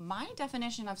 And my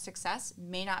definition of success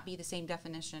may not be the same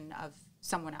definition of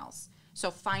someone else.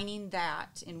 So finding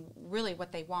that and really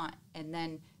what they want, and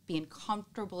then being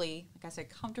comfortably, like I said,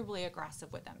 comfortably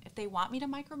aggressive with them. If they want me to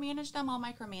micromanage them, I'll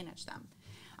micromanage them.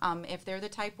 If they're the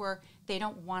type where they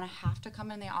don't want to have to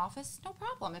come in the office, no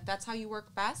problem. If that's how you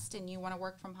work best and you want to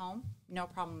work from home, no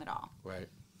problem at all. Right.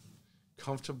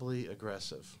 Comfortably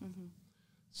aggressive.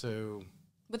 So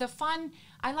with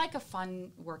I like a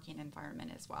fun working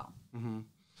environment as well.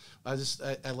 I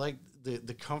like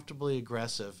the comfortably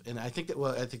aggressive, and I think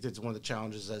that's one of the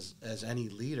challenges as any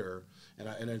leader, and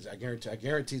I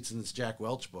guarantee it's in this Jack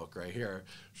Welch book right here.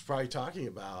 He's probably talking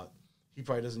about, he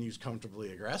probably doesn't use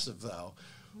comfortably aggressive though,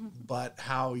 but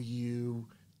how you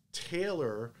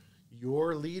tailor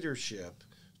your leadership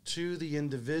to the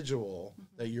individual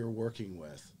that you're working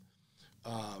with.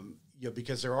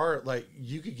 Because there are, like,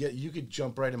 you could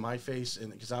jump right in my face,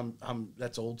 and because I'm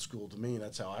that's old school to me, and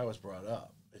that's how I was brought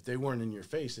up. If they weren't in your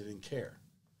face, they didn't care.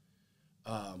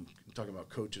 I'm talking about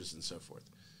coaches and so forth.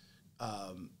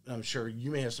 I'm sure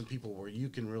you may have some people where you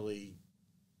can really,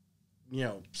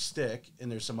 stick,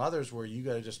 and there's some others where you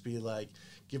got to just be like,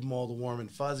 give them all the warm and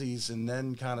fuzzies, and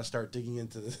then kind of start digging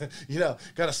into the,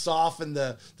 kind of soften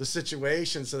the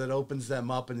situation so that it opens them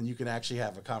up, and then you can actually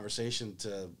have a conversation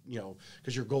to,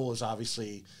 because your goal is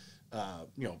obviously,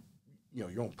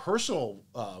 your own personal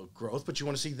growth, but you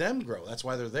want to see them grow. That's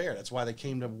why they're there. That's why they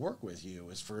came to work with you,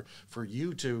 is for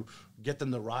you to get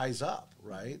them to rise up,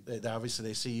 right? Obviously,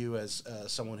 they see you as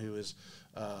someone who is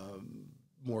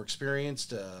more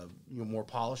experienced, more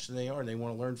polished than they are, and they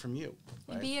want to learn from you.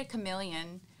 Right? And be a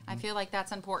chameleon. I feel like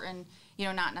that's important,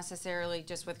 not necessarily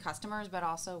just with customers, but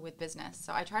also with business.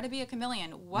 So I try to be a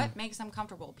chameleon. What makes them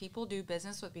comfortable? People do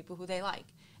business with people who they like.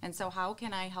 And so how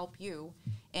can I help you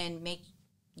and make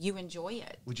you enjoy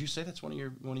it? Would you say that's one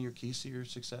of your keys to your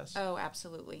success? Oh,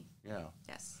 absolutely. Yeah.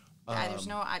 Yes.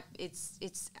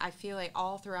 I feel like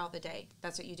all throughout the day,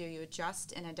 that's what you do. You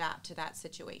adjust and adapt to that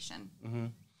situation.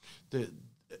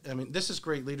 This is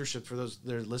great leadership for those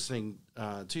that are listening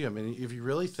to you. I mean, if you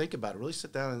really think about it, really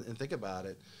sit down and think about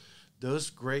it,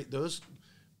 those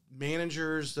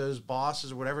managers, those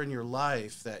bosses, or whatever in your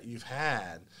life that you've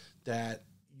had, that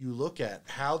you look at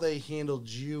how they handled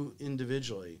you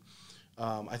individually.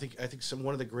 I think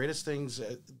one of the greatest things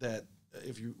that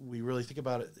if we really think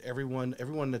about it,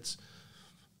 everyone that's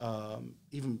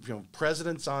even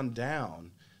presidents on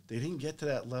down, they didn't get to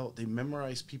that level. They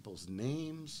memorized people's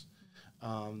names.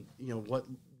 what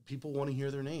people want to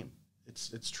hear their name.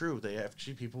 It's true.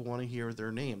 People want to hear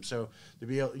their name. So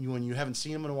when you haven't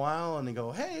seen them in a while and they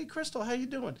go, "Hey, Crystal, how you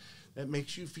doing?" That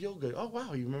makes you feel good. Oh,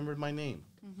 wow, you remembered my name.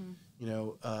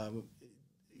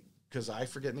 Because I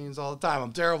forget names all the time.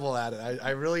 I'm terrible at it.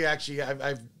 I really actually,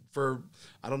 I've for,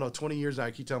 I don't know, 20 years now,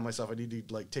 I keep telling myself I need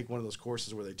to like take one of those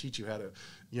courses where they teach you how to,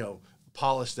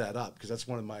 polish that up, because that's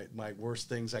one of my worst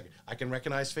things. I can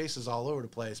recognize faces all over the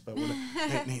place, but when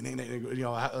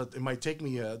it might take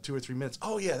me 2 or 3 minutes.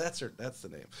 Oh yeah, that's the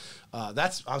name.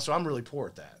 So I'm really poor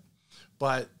at that.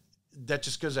 But that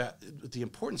just goes at the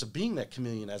importance of being that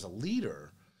chameleon as a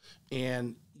leader,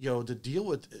 and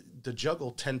to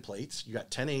juggle 10 plates. You got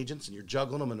 10 agents, and you're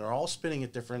juggling them, and they're all spinning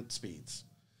at different speeds,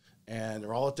 and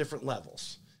they're all at different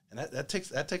levels, and that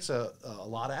takes a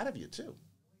lot out of you too.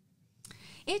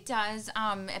 It does.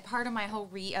 A part of my whole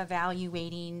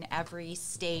reevaluating every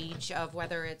stage of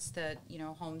whether it's the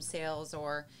home sales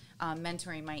or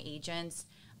mentoring my agents,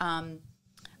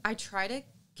 I try to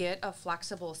get a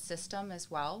flexible system as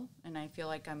well, and I feel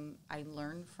like I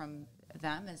learn from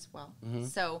them as well. Mm-hmm.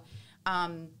 So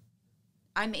I'm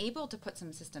able to put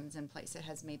some systems in place. It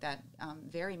has made that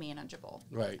very manageable.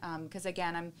 Right. Because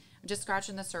again, I'm just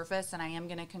scratching the surface, and I am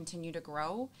going to continue to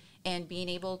grow, and being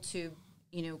able to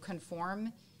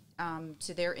conform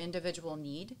to their individual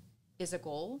need is a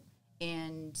goal.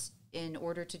 And in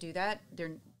order to do that,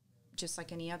 they're just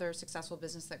like any other successful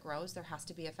business that grows, there has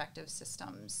to be effective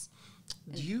systems.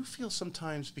 Do you feel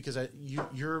sometimes, because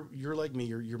you're like me,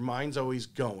 your mind's always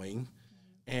going,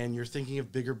 and you're thinking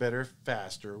of bigger, better,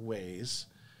 faster ways,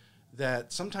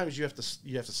 that sometimes you have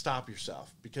to stop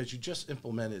yourself because you just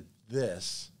implemented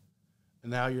this,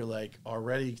 and now you're like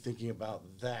already thinking about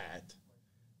that,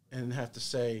 and have to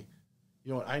say,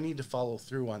 what, I need to follow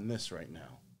through on this right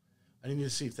now. I need to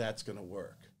see if that's going to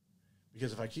work.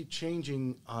 Because if I keep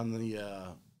changing on the,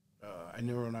 I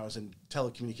knew when I was in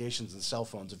telecommunications and cell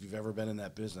phones, if you've ever been in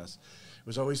that business, it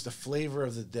was always the flavor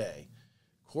of the day.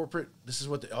 Corporate, this is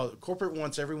what corporate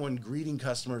wants everyone greeting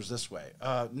customers this way.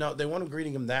 No, they want them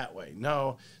greeting them that way.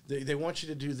 No, they want you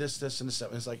to do this, and this stuff.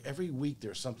 And it's like every week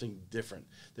there's something different.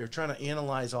 They're trying to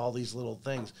analyze all these little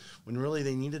things when really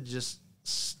they need to just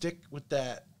stick with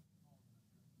that.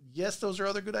 Yes, those are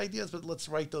other good ideas, but let's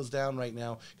write those down right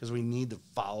now because we need to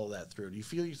follow that through. Do you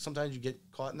feel sometimes you get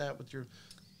caught in that with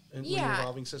when you're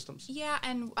evolving systems? Yeah,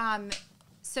 and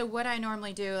so what I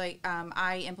normally do,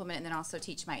 I implement and then also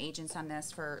teach my agents on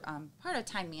this for part of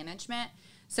time management.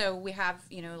 So we have,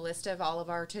 a list of all of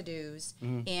our to-dos,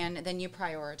 mm-hmm. and then you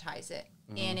prioritize it.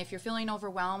 Mm-hmm. And if you're feeling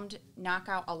overwhelmed, knock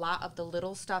out a lot of the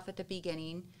little stuff at the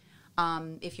beginning.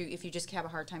 If you just have a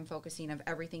hard time focusing of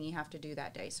everything you have to do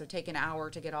that day. So take an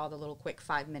hour to get all the little quick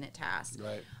 5-minute tasks.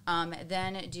 Right.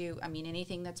 Then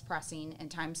anything that's pressing and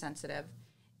time sensitive.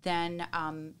 Then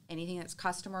anything that's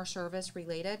customer service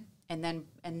related, and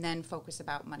then focus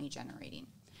about money generating.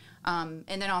 And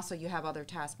then also you have other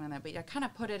tasks on that, but I kind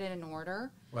of put it in an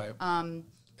order. Right.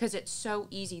 Because it's so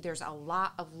easy. There's a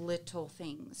lot of little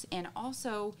things. And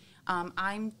also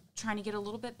I'm trying to get a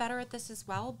little bit better at this as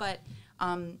well, but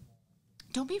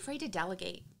don't be afraid to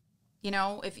delegate.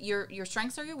 If your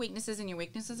strengths are your weaknesses and your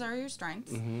weaknesses are your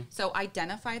strengths. Mm-hmm. So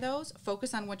identify those,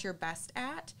 focus on what you're best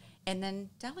at, and then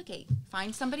delegate.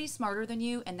 Find somebody smarter than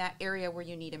you in that area where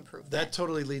you need improvement. That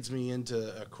totally leads me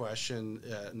into a question,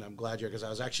 and I'm glad because I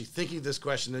was actually thinking this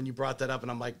question, then you brought that up,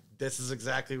 and I'm like, this is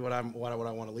exactly what I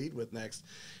want to lead with next,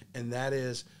 and that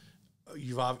is,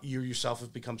 you yourself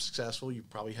have become successful. You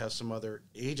probably have some other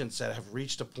agents that have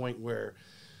reached a point where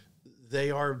they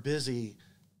are busy.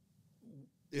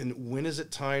 And when is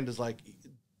it time to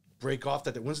break off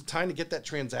that? When's it time to get that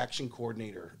transaction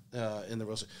coordinator in the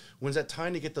real estate? When's that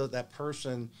time to get that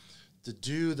person to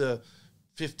do the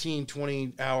 15,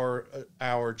 20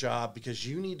 hour job, because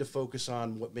you need to focus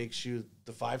on what makes you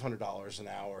the $500 an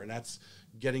hour, and that's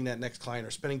getting that next client,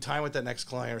 or spending time with that next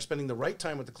client, or spending the right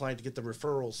time with the client to get the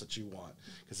referrals that you want,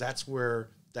 because that's where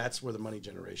the money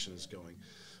generation is going.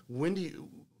 When do you?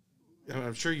 And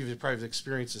I'm sure you've probably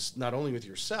experienced this not only with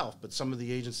yourself, but some of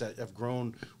the agents that have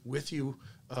grown with you,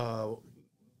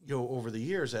 over the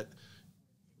years. That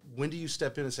when do you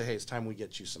step in and say, "Hey, it's time we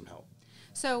get you some help"?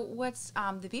 So what's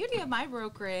the beauty of my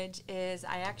brokerage is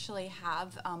I actually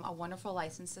have a wonderful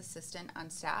licensed assistant on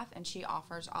staff, and she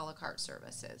offers a la carte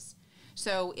services.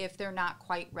 So if they're not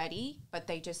quite ready, but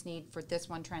they just need, for this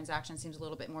one transaction seems a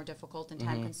little bit more difficult and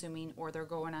time consuming, or they're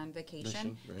going on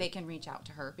vacation, right, they can reach out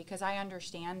to her, because I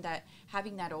understand that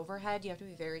having that overhead, you have to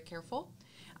be very careful.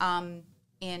 And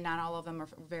not all of them are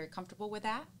very comfortable with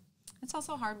that. It's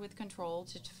also hard with control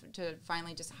to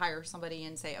finally just hire somebody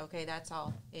and say, okay, that's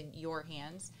all in your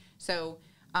hands. So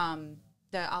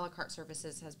the a la carte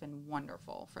services has been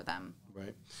wonderful for them.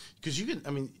 Right. Because you can,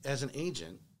 I mean, as an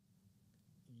agent,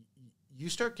 you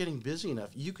start getting busy enough,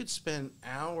 you could spend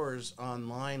hours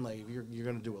online. Like if you're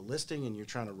going to do a listing and you're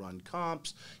trying to run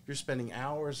comps, you're spending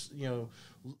hours,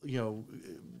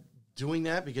 doing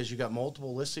that because you got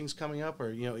multiple listings coming up, or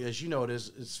as you know,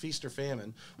 it's feast or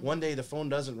famine. One day the phone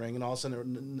doesn't ring, and all of a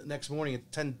sudden next morning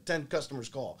 10 customers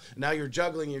call. And now you're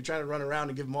juggling, and you're trying to run around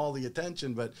and give them all the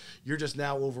attention, but you're just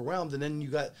now overwhelmed. And then you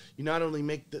not only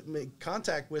make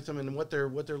contact with them and what they're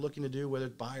looking to do, whether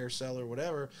it's buy or sell or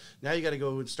whatever. Now you got to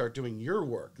go and start doing your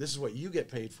work. This is what you get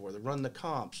paid for, to run the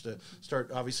comps, to start.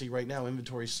 Obviously, right now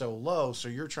inventory is so low, so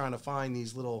you're trying to find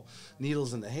these little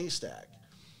needles in the haystack.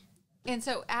 And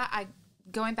so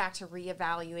going back to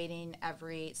reevaluating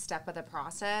every step of the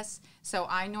process, so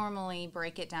I normally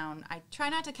break it down. I try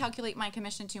not to calculate my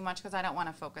commission too much because I don't want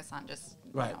to focus on just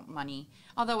money,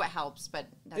 although it helps, but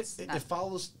it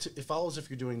follows if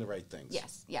you're doing the right things.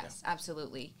 Yes,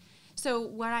 absolutely. So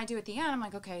what I do at the end, I'm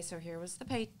like, okay, so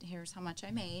here's how much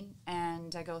I made,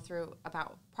 and I go through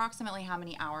about approximately how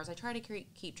many hours. I try to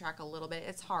keep track a little bit.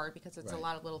 It's hard because it's a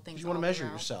lot of little things. You want to measure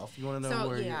yourself. You want to know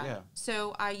where you're. Yeah.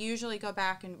 So I usually go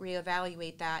back and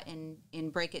reevaluate that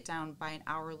and break it down by an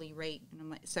hourly rate. And I'm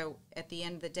like, so at the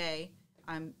end of the day,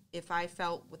 if I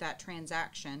felt with that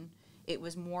transaction, it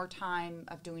was more time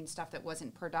of doing stuff that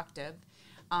wasn't productive.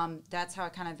 That's how I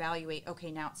kind of evaluate. Okay,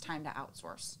 now it's time to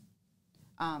outsource.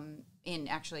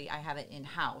 Actually I have it in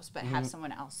house, but have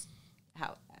someone else.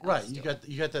 Right, you got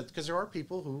that, because there are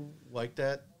people who like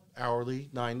that hourly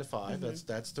 9 to 5.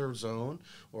 That's their zone,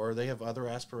 or they have other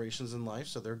aspirations in life,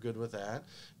 so they're good with that.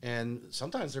 And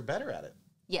sometimes they're better at it.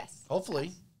 Yes.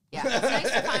 Hopefully. Yes. Yeah, it's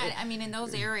nice to find. I mean, in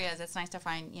those areas, it's nice to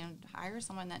find. Hire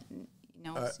someone that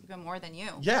knows even more than you.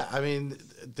 Yeah, I mean,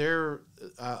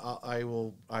 I'm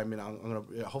gonna.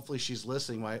 Hopefully, she's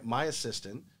listening. My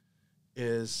assistant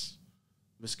is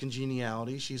Miss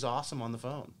Congeniality. She's awesome on the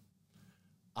phone.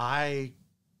 I'm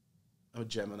a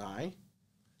Gemini.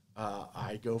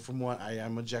 I go from one. I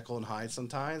am a Jekyll and Hyde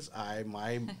sometimes.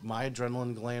 My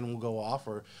adrenaline gland will go off,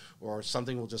 or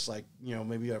something will just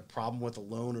maybe a problem with a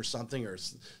loan or something, or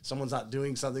someone's not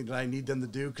doing something that I need them to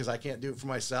do because I can't do it for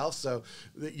myself. So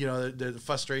the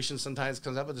frustration sometimes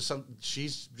comes up. But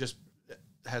she's just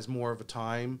has more of a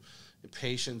time.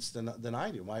 Patience than I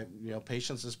do. My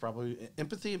patience is probably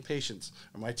empathy and patience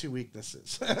are my two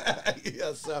weaknesses.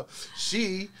 So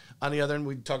she, on the other end,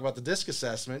 we talk about the DISC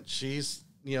assessment. She's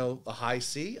a high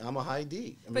C. I'm a high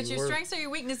D. But your strengths are your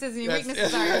weaknesses, and your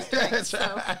weaknesses are your strengths.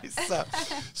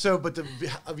 But to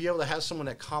be able to have someone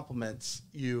that compliments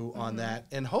you on that,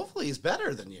 and hopefully is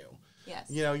better than you. Yes.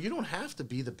 You don't have to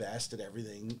be the best at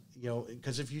everything.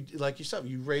 Because if you, like yourself,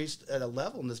 you raised at a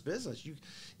level in this business.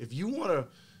 If you want to.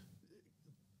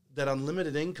 That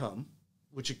unlimited income,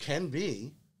 which it can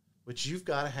be, but you've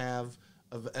got to have,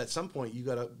 at some point, you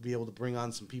got to be able to bring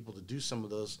on some people to do some of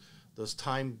those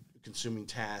time-consuming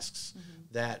tasks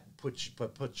that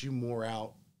put you more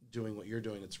out doing what you're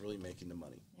doing. That's really making the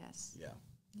money. Yes. Yeah.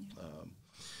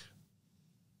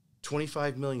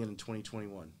 $25 million in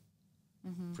 2021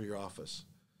 for your office.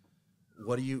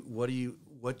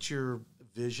 What's your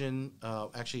vision?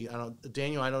 Actually,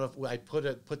 Daniel, I don't know if I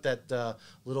put that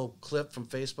little clip from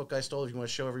Facebook I stole. If you want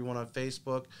to show everyone on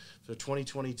Facebook for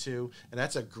 2022, and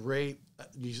that's a great.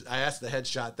 I asked the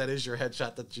headshot. That is your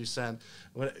headshot that you sent.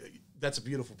 That's a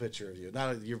beautiful picture of you.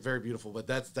 You're very beautiful, but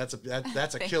that's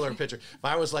a killer picture. If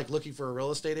I was looking for a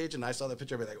real estate agent, and I saw that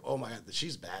picture, I'd be like, oh my God,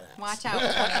 she's badass. Watch out,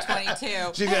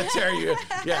 2022. She's gonna tear you.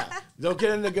 Yeah, don't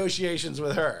get in negotiations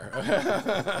with her.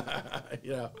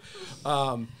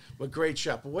 But great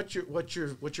shot. But what's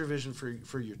your vision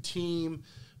for your team,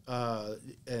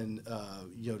 and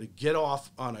to get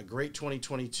off on a great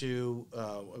 2022?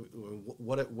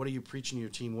 What are you preaching to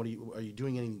your team? Are you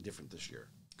doing anything different this year?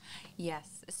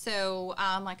 Yes. So,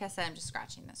 like I said, I'm just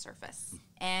scratching the surface.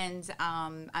 And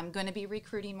I'm going to be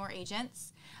recruiting more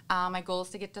agents. My goal is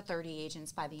to get to 30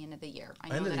 agents by the end of the year. I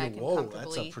know that I can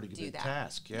comfortably that's a pretty do big that.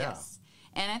 task. Yeah. Yes.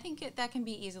 And I think that can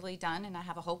be easily done, and I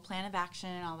have a whole plan of action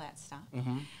and all that stuff.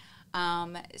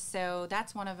 So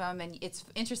that's one of them. And it's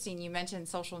interesting, you mentioned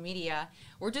social media.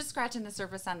 We're just scratching the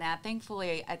surface on that.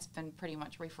 Thankfully, it's been pretty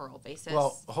much referral basis.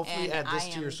 Well, hopefully add this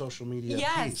to your social media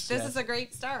piece. This is a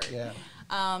great start. Yeah.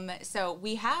 So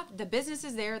we have, the business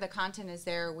is there, the content is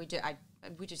there. We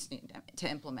just need to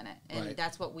implement it. And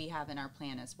that's what we have in our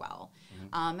plan as well.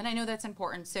 And I know that's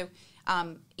important. So,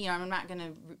 I'm not going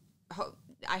to,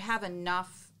 I have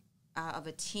enough of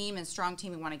a team and strong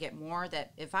team. We want to get more.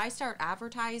 That if I start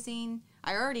advertising,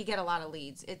 I already get a lot of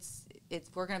leads.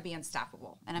 we're going to be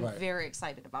unstoppable. And I'm very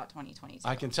excited about 2022.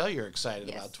 I can tell you're excited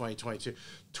Yes. about 2022.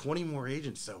 20 more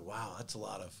agents, though. Wow, that's a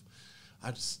lot of.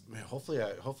 I'm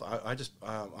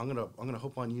gonna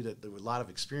hope on you that there were a lot of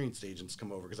experienced agents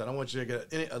come over, because I don't want you to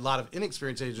get a lot of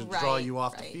inexperienced agents draw you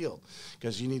off the field,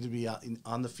 because you need to be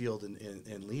on the field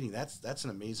and leading. That's an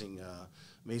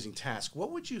amazing task. What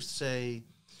would you say?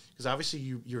 Because obviously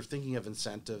you're thinking of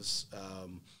incentives,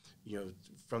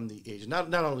 from the agent.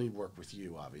 Not only work with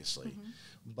you, obviously,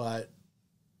 but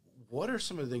what are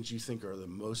some of the things you think are the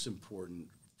most important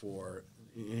for?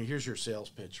 Here's your sales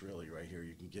pitch, really, right here.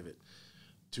 You can give it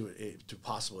to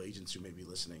possible agents who may be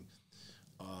listening.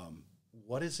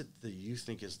 What is it that you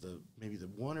think is maybe the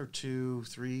 1 or 2,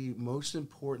 3 most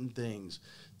important things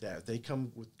that if they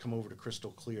come over to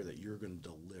Crystal Clear that you're going to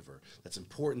deliver, that's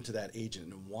important to that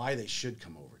agent, and why they should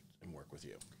come over and work with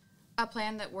you? A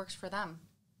plan that works for them.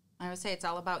 I would say it's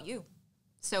all about you.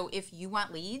 So if you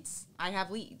want leads, I have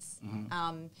leads.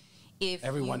 If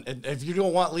you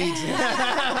don't want leads,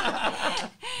 I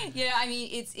mean,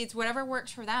 it's whatever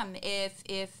works for them. If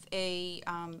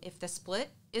the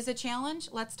split is a challenge,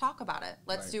 let's talk about it.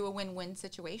 Let's do a win-win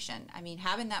situation. I mean,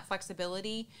 having that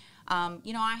flexibility.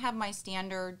 I have my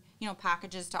standard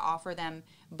packages to offer them,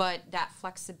 but that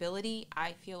flexibility,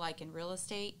 I feel like in real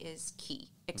estate, is key,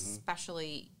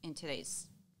 especially in today's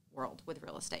world with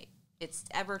real estate. It's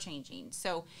ever changing.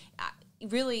 So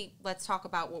really, let's talk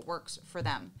about what works for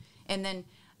them. And then,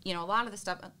 a lot of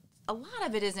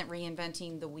it isn't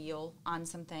reinventing the wheel on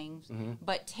some things,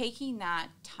 but taking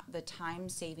the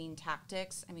time-saving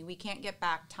tactics. I mean, we can't get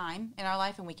back time in our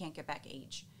life, and we can't get back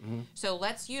age. So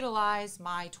let's utilize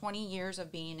my 20 years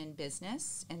of being in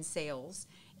business and sales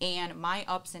and my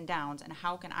ups and downs, and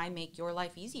how can I make your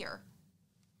life easier?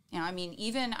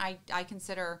 Even I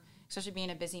consider, especially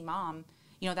being a busy mom,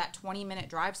 that 20-minute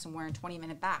drive somewhere and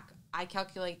 20-minute back. I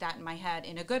calculate that in my head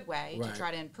in a good way to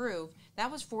try to improve. That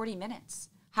was 40 minutes.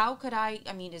 How could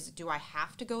do I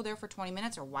have to go there for 20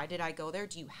 minutes, or why did I go there?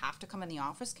 Do you have to come in the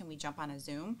office? Can we jump on a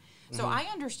Zoom? So I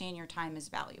understand your time is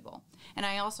valuable. And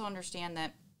I also understand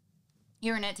that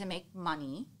you're in it to make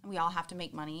money. We all have to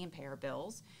make money and pay our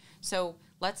bills. So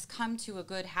let's come to a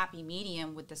good, happy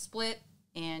medium with the split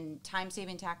and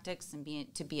time-saving tactics, and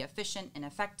to be efficient and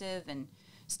effective and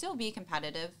still be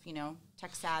competitive,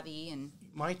 tech savvy. And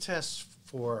my test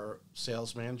for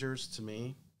sales managers, to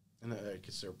me, and I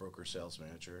consider a broker sales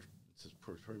manager, it's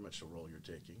pretty much the role you're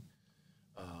taking.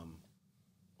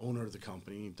 Owner of the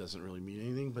company doesn't really mean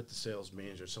anything, but the sales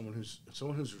manager, someone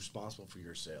who's responsible for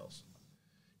your sales.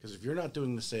 Because if you're not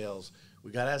doing the sales,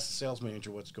 we got to ask the sales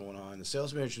manager what's going on. The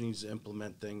sales manager needs to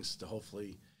implement things to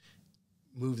hopefully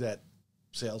move that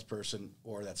salesperson,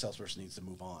 or that salesperson needs to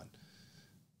move on.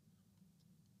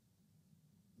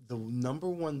 The number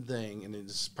one thing, and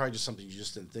it's probably just something you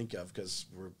just didn't think of because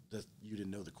you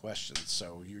didn't know the questions,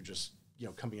 so you're just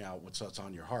coming out what's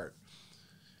on your heart.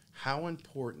 How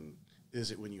important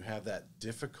is it when you have that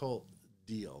difficult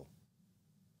deal,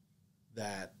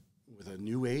 that with a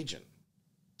new agent,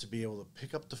 to be able to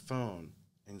pick up the phone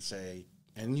and say,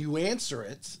 and you answer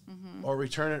it or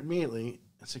return it immediately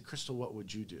and say, Crystal, what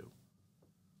would you do?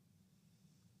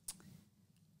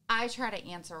 I try to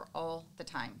answer all the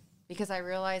time, because I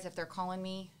realize if they're calling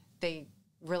me, they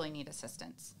really need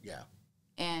assistance. Yeah.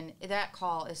 And that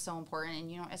call is so important,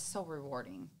 and, it's so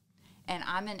rewarding. And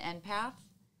I'm an empath.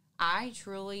 I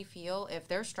truly feel if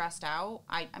they're stressed out,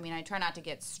 I try not to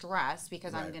get stressed,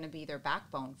 because I'm going to be their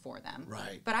backbone for them.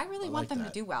 Right. But I really want them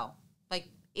to do well. Like,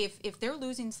 if they're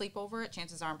losing sleep over it,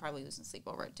 chances are I'm probably losing sleep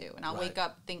over it too. And I'll wake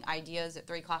up, think ideas at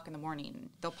 3 o'clock in the morning, and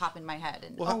they'll pop in my head.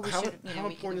 And how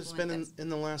important it's been in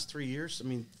the last 3 years?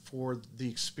 For the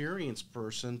experienced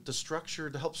person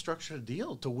to help structure a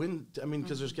deal to win.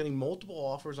 Because there's getting multiple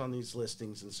offers on these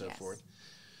listings and so forth.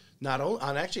 Not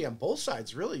only on both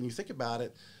sides, really. And you think about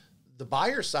it, the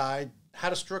buyer side, how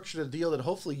to structure the deal that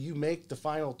hopefully you make the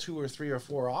final 2 or 3 or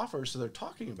 4 offers, so they're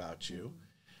talking about you.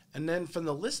 And then from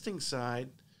the listing side,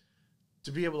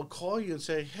 to be able to call you and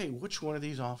say, hey, which one of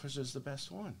these offers is the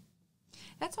best one?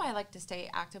 That's why I like to stay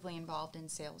actively involved in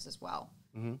sales as well,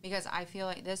 because I feel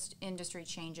like this industry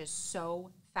changes so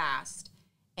fast,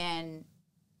 and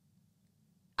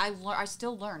I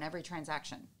still learn every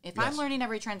transaction. If I'm learning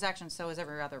every transaction, so is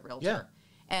every other realtor. Yeah.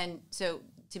 And so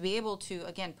to be able to,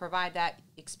 again, provide that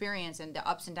experience and the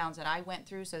ups and downs that I went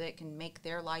through so that it can make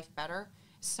their life better,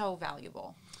 so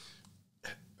valuable.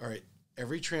 All right.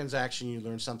 Every transaction you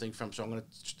learn something from. So I'm going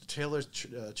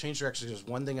to change direction. There's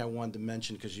one thing I wanted to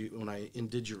mention, because when I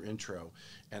did your intro,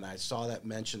 and I saw that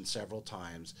mentioned several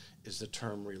times, is the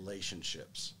term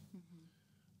relationships.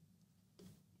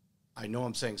 I know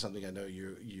I'm saying something I know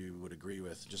you would agree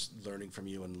with, just learning from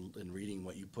you and reading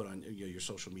what you put on your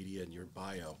social media and your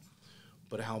bio,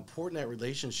 but how important that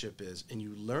relationship is, and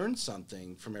you learn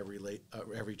something from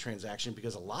every transaction,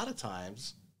 because a lot of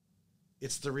times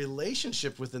it's the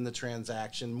relationship within the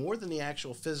transaction more than the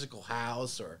actual physical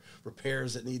house or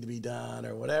repairs that need to be done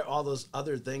or whatever, all those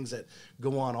other things that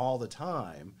go on all the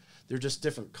time. They're just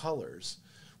different colors,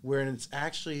 where it's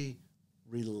actually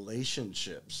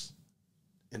relationships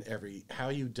in how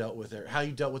you dealt with it, how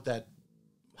you dealt with that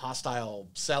hostile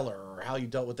seller, or how you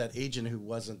dealt with that agent who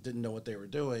didn't know what they were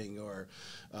doing, or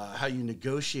how you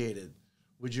negotiated.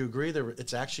 Would you agree that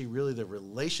it's actually really the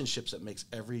relationships that makes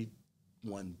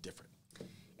everyone different?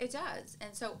 It does.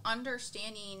 And so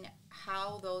understanding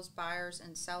how those buyers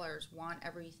and sellers want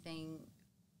everything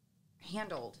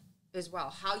handled as well,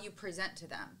 how you present to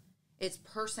them, it's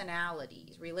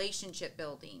personalities, relationship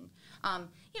building.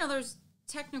 There's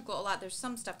there's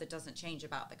some stuff that doesn't change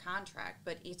about the contract,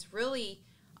 but it's really,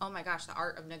 oh my gosh, the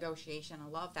art of negotiation. I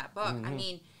love that book. I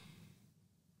mean,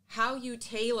 how you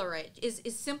tailor it is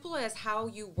as simple as how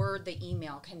you word the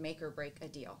email can make or break a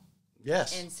deal.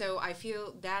 Yes. And so I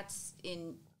feel that's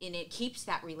and it keeps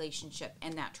that relationship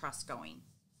and that trust going.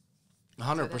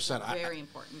 100%. So very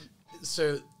important.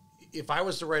 So if I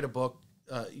was to write a book,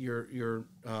 your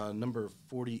number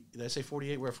 40, did I say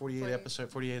 48? We're at 48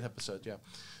 episodes, yeah.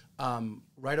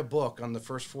 Write a book on the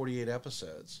first 48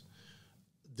 episodes.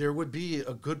 There would be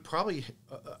a good, probably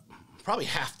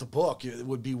half the book. It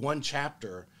would be one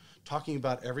chapter talking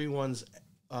about everyone's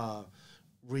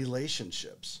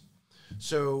relationships.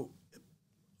 So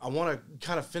I want to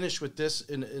kind of finish with this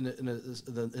in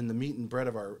the meat and bread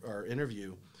of our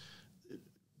interview.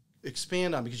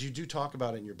 Expand on, because you do talk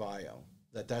about it in your bio,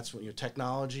 that's when your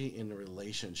technology and the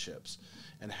relationships,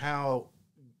 and how,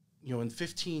 in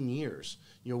 15 years,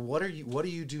 what do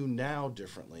you do now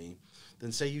differently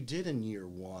than say you did in year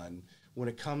one when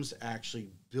it comes to actually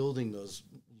building those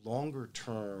longer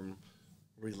term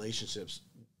relationships,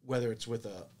 whether it's with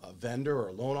a vendor or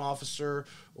a loan officer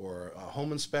or a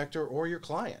home inspector or your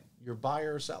client, your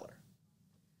buyer or seller?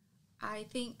 I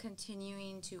think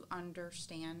continuing to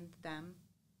understand them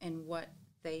and what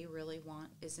they really want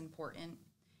is important,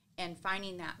 and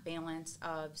finding that balance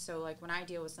of, so like when I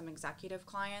deal with some executive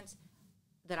clients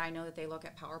that I know that they look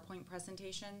at PowerPoint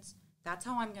presentations, that's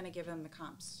how I'm going to give them the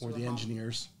comps. Or the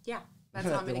engineers. Yeah, that's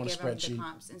how I'm going to give them the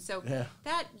comps. And so yeah.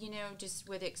 that, just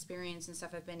with experience and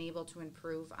stuff, I've been able to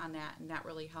improve on that, and that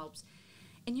really helps.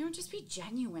 And, just be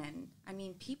genuine. I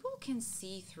mean, people can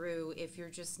see through if you're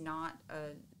just not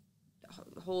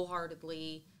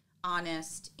wholeheartedly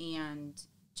honest and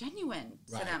genuine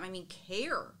to them. I mean,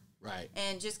 care. Right.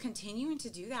 And just continuing to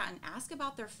do that and ask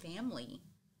about their family.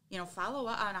 Follow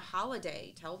up on a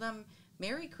holiday. Tell them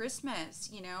Merry Christmas,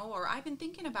 or I've been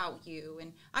thinking about you.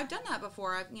 And I've done that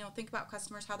before. I, think about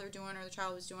customers, how they're doing, or the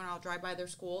child is doing. I'll drive by their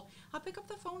school. I'll pick up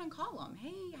the phone and call them.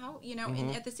 Hey, how,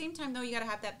 and at the same time, though, you got to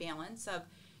have that balance of,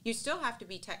 you still have to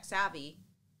be tech savvy,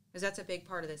 because that's a big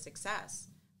part of the success.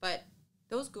 But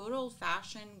those good old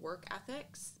fashioned work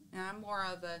ethics, and I'm more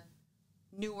of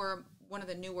one of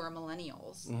the newer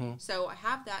millennials. So I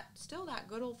have that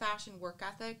good old fashioned work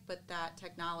ethic, but that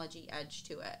technology edge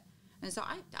to it. And so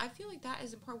I feel like that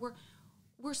is important.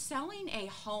 We're selling a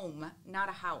home, not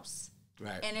a house.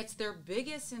 Right. And it's their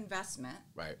biggest investment.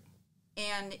 Right.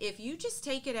 And if you just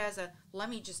take it as let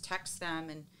me just text them,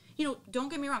 and, don't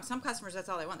get me wrong, some customers, that's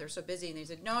all they want. They're so busy, and they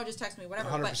said, no, just text me, whatever.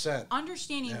 100%. But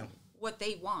understanding what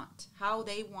they want, how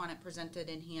they want it presented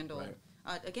and handled. Right.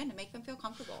 Again, to make them feel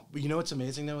comfortable. But what's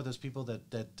amazing, though, with those people that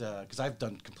because I've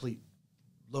done complete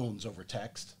loans over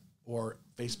text or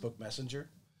Facebook Messenger,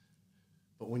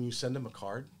 but when you send them a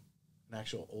card, an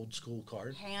actual old school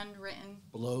card, handwritten,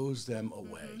 blows them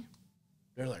away.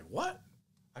 They're like, what?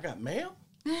 I got mail?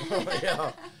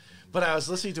 Yeah. But I was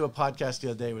listening to a podcast the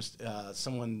other day. Was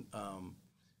someone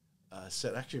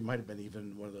said, actually it might have been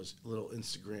even one of those little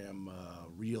Instagram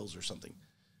reels or something,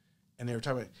 and they were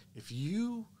talking about, if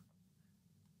you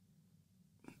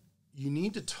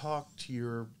need to talk to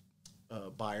your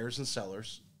buyers and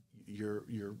sellers, your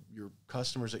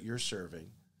customers that you're serving,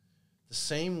 the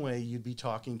same way you'd be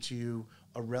talking to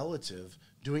a relative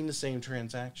doing the same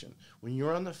transaction. When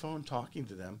you're on the phone talking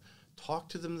to them, talk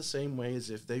to them the same way as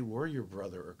if they were your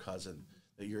brother or cousin,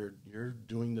 that you're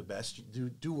doing the best.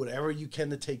 Do whatever you can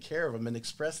to take care of them, and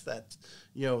express that,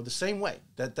 the same way.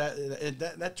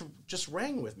 That just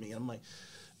rang with me. And I'm like,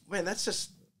 man, that's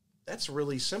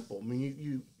really simple. I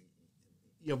mean,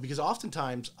 because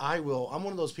oftentimes I'm one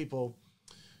of those people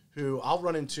who I'll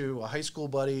run into a high school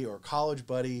buddy or a college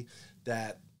buddy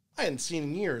that I hadn't seen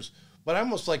in years, but I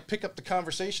almost like pick up the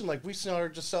conversation like we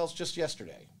started ourselves just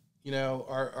yesterday. You know,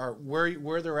 are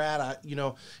where they're at, you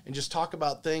know, and just talk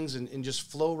about things and just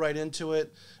flow right into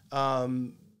it.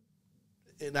 And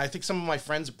I think some of my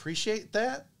friends appreciate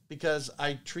that because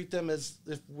I treat them as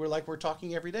if we're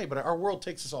talking every day. But our world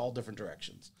takes us all different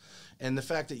directions, and the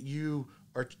fact that you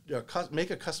are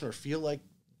make a customer feel like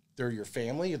they're your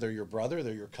family, they're your brother,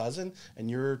 they're your cousin,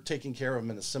 and you're taking care of them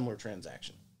in a similar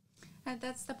transaction. And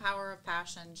that's the power of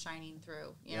passion shining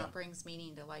through. You know, it brings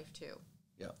meaning to life too.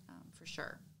 Yeah, for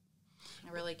sure.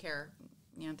 I really care.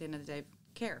 You know, at the end of the day,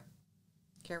 care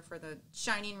for the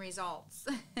shining results.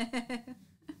 I'm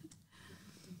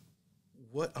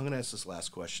going to ask this last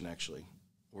question. Actually,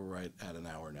 we're right at an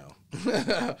hour now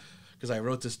because I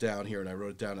wrote this down here and I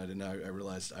wrote it down. I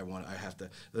realized I have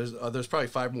to. There's probably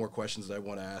 5 more questions that I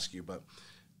want to ask you, but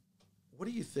what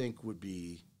do you think would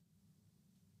be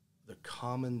the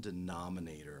common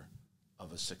denominator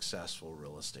of a successful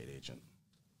real estate agent?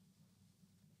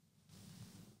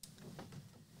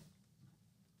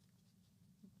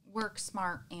 Work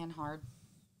smart and hard.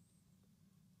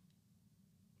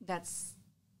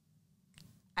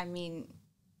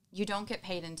 You don't get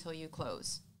paid until you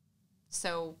close.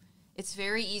 So it's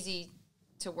very easy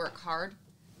to work hard,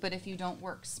 but if you don't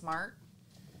work smart,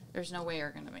 there's no way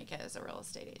you're going to make it as a real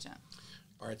estate agent.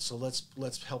 All right, so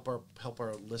let's help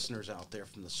our listeners out there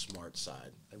from the smart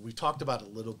side. And we talked about it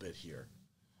a little bit here,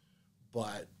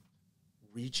 but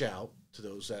reach out to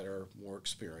those that are more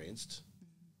experienced,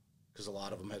 because a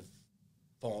lot of them have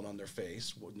fallen on their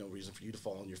face. Well, no reason for you to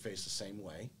fall on your face the same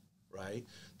way, right?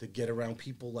 To get around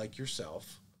people like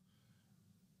yourself.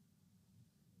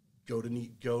 Go to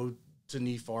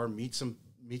NEFAR, meet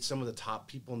some of the top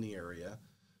people in the area,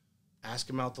 ask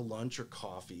them out to lunch or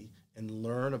coffee, and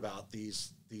learn about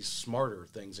these smarter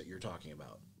things that you're talking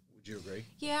about. Would you agree?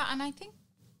 Yeah, and I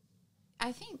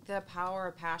think the power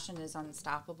of passion is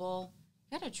unstoppable.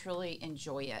 You got to truly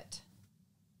enjoy it.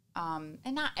 And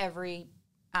not every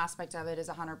aspect of it is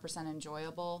 100%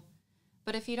 enjoyable,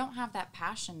 but if you don't have that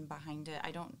passion behind it,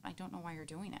 I don't know why you're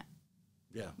doing it.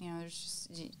 Yeah. You know,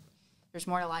 there's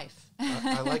more to life.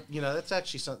 I like, that's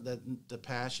actually something that the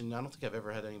passion, I don't think I've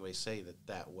ever had anybody say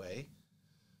that way.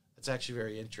 It's actually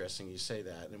very interesting you say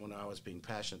that. And when I was being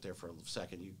passionate there for a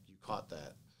second, you caught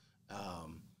that.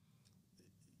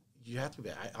 You have to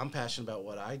be. I'm passionate about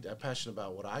what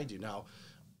I do. Now,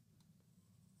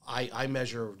 I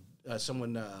measure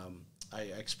someone. I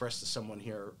expressed to someone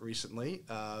here recently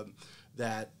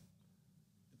that,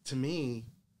 to me,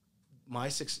 my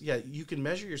success. Yeah, you can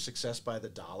measure your success by the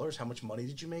dollars. How much money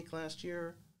did you make last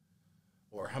year,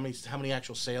 or how many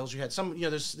actual sales you had?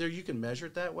 You can measure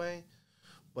it that way.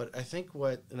 But I think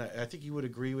I think you would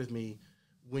agree with me,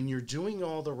 when you're doing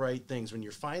all the right things, when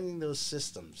you're finding those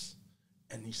systems,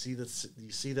 and you see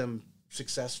them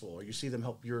successful, or you see them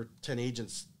help your 10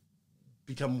 agents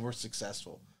become more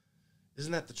successful,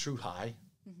 isn't that the true high?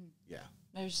 Mm-hmm. Yeah.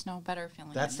 There's no better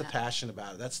feeling. That's the passion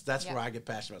about it. That's where I get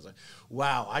passionate. I was like,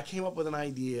 wow, I came up with an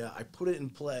idea, I put it in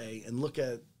play, and look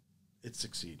at it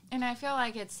succeed. And I feel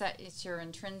like it's your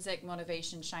intrinsic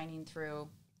motivation shining through,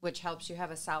 which helps you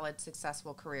have a solid,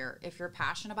 successful career. If you're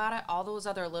passionate about it, all those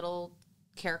other little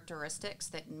characteristics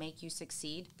that make you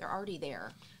succeed, they're already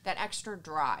there. That extra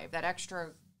drive, that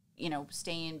extra,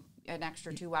 staying an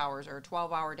extra 2 hours or a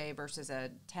 12-hour day versus a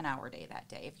 10-hour day that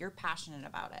day. If you're passionate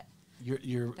about it,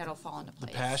 that'll fall into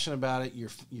place. The passion about it,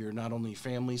 your not only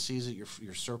family sees it,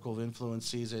 your circle of influence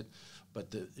sees it,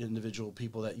 but the individual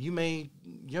people that you may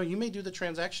do the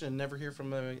transaction and never hear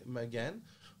from them again.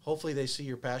 Hopefully they see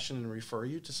your passion and refer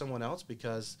you to someone else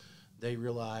because they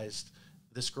realized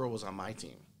this girl was on my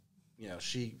team.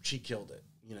 She killed it,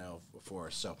 for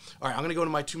us. So, all right, I'm going to go to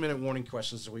my 2-minute warning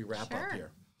questions as we wrap up here.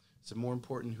 Is it more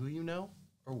important who you know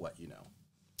or what you know?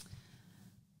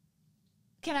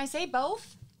 Can I say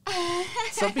both?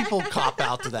 Some people cop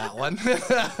out to that one.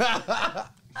 I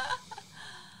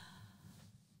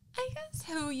guess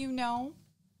who you know.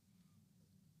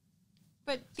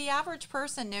 But the average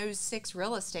person knows 6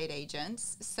 real estate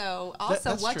agents, so also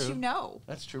that's what true. you know.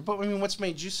 That's true. But what's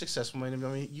made you successful?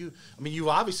 You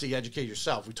obviously educate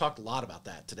yourself. We talked a lot about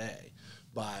that today,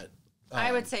 but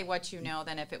I would say what you know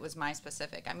than if it was my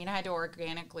specific. I had to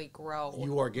organically grow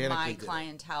my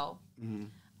clientele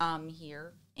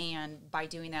here, and by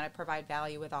doing that, I provide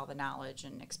value with all the knowledge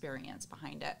and experience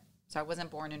behind it. So I wasn't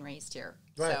born and raised here.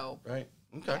 Right. So right.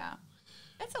 Okay. Yeah.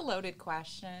 It's a loaded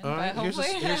question. All right, but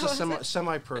here's a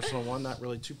semi-personal one, not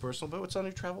really too personal, but what's on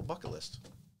your travel bucket list?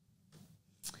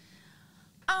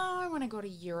 I want to go to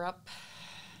Europe.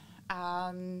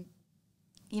 How do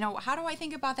I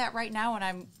think about that right now when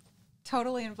I'm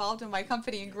totally involved in my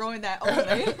company and growing that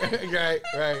only. Right.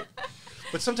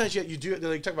 But sometimes you do,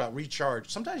 like, talk about recharge.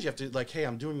 Sometimes you have to, like, hey,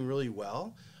 I'm doing really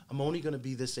well. I'm only going to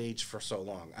be this age for so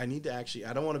long. I need to actually,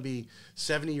 I don't want to be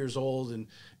 70 years old and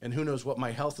who knows what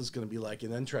my health is going to be like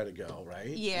and then try to go, right?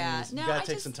 Yeah. You got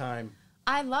to take some time.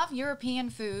 I love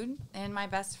European food, and my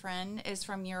best friend is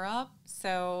from Europe,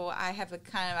 so I have a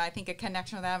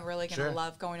connection with them. I'm really going to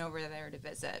love going over there to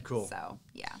visit. Cool. So,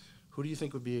 yeah. Who do you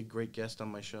think would be a great guest on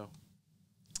my show?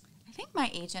 I think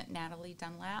my agent, Natalie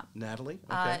Dunlap. Natalie?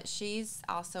 Okay. She's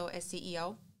also a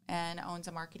CEO and owns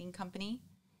a marketing company,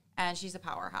 and she's a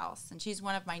powerhouse, and she's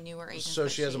one of my newer agents. So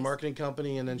she has a marketing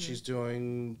company, and then she's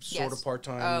doing sort of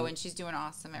part-time. Oh, and she's doing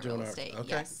awesome at real estate. Okay.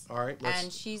 Yes. All right.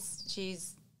 And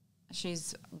she's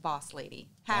boss lady.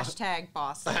 Hashtag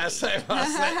boss lady. Hashtag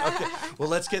boss lady. Okay. Well,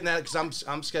 let's get in that because I'm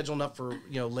scheduling up for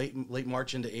late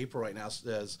March into April right now.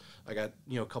 As I got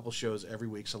a couple shows every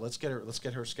week, so let's get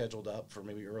her scheduled up for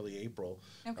maybe early April.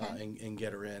 Okay. And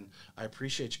get her in. I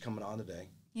appreciate you coming on today.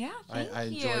 Yeah, I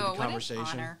enjoyed the conversation.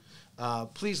 What an honor.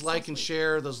 Please like and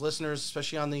share those listeners,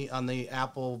 especially on the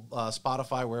Apple,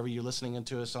 Spotify, wherever you're listening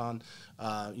to us on.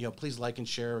 Please like and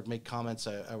share, make comments.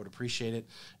 I would appreciate it.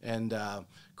 And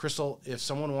Crystal, if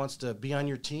someone wants to be on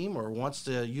your team or wants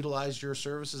to utilize your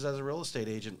services as a real estate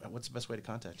agent, what's the best way to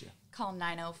contact you? Call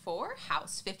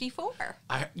 904-HOUSE-54.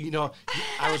 I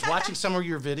was watching some of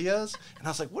your videos, and I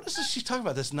was like, what is this she's talking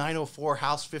about, this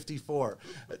 904-HOUSE-54?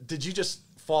 Did you just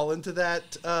fall into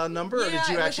that number, or did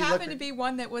you actually look? It happened to be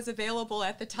one that was available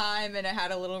at the time, and it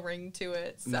had a little ring to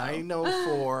it. So.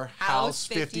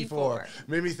 904-HOUSE-54.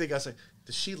 Made me think, I was like,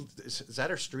 is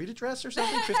that her street address or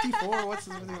something? 54? What's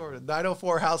the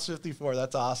 904-HOUSE-54?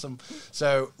 That's awesome.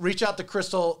 So reach out to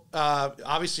Crystal.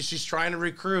 Obviously, she's trying to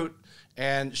recruit,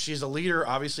 and she's a leader.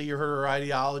 Obviously, you heard her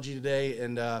ideology today,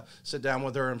 and sit down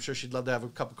with her. I'm sure she'd love to have a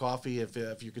cup of coffee if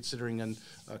you're considering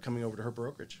coming over to her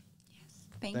brokerage. Yes.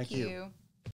 Thank you.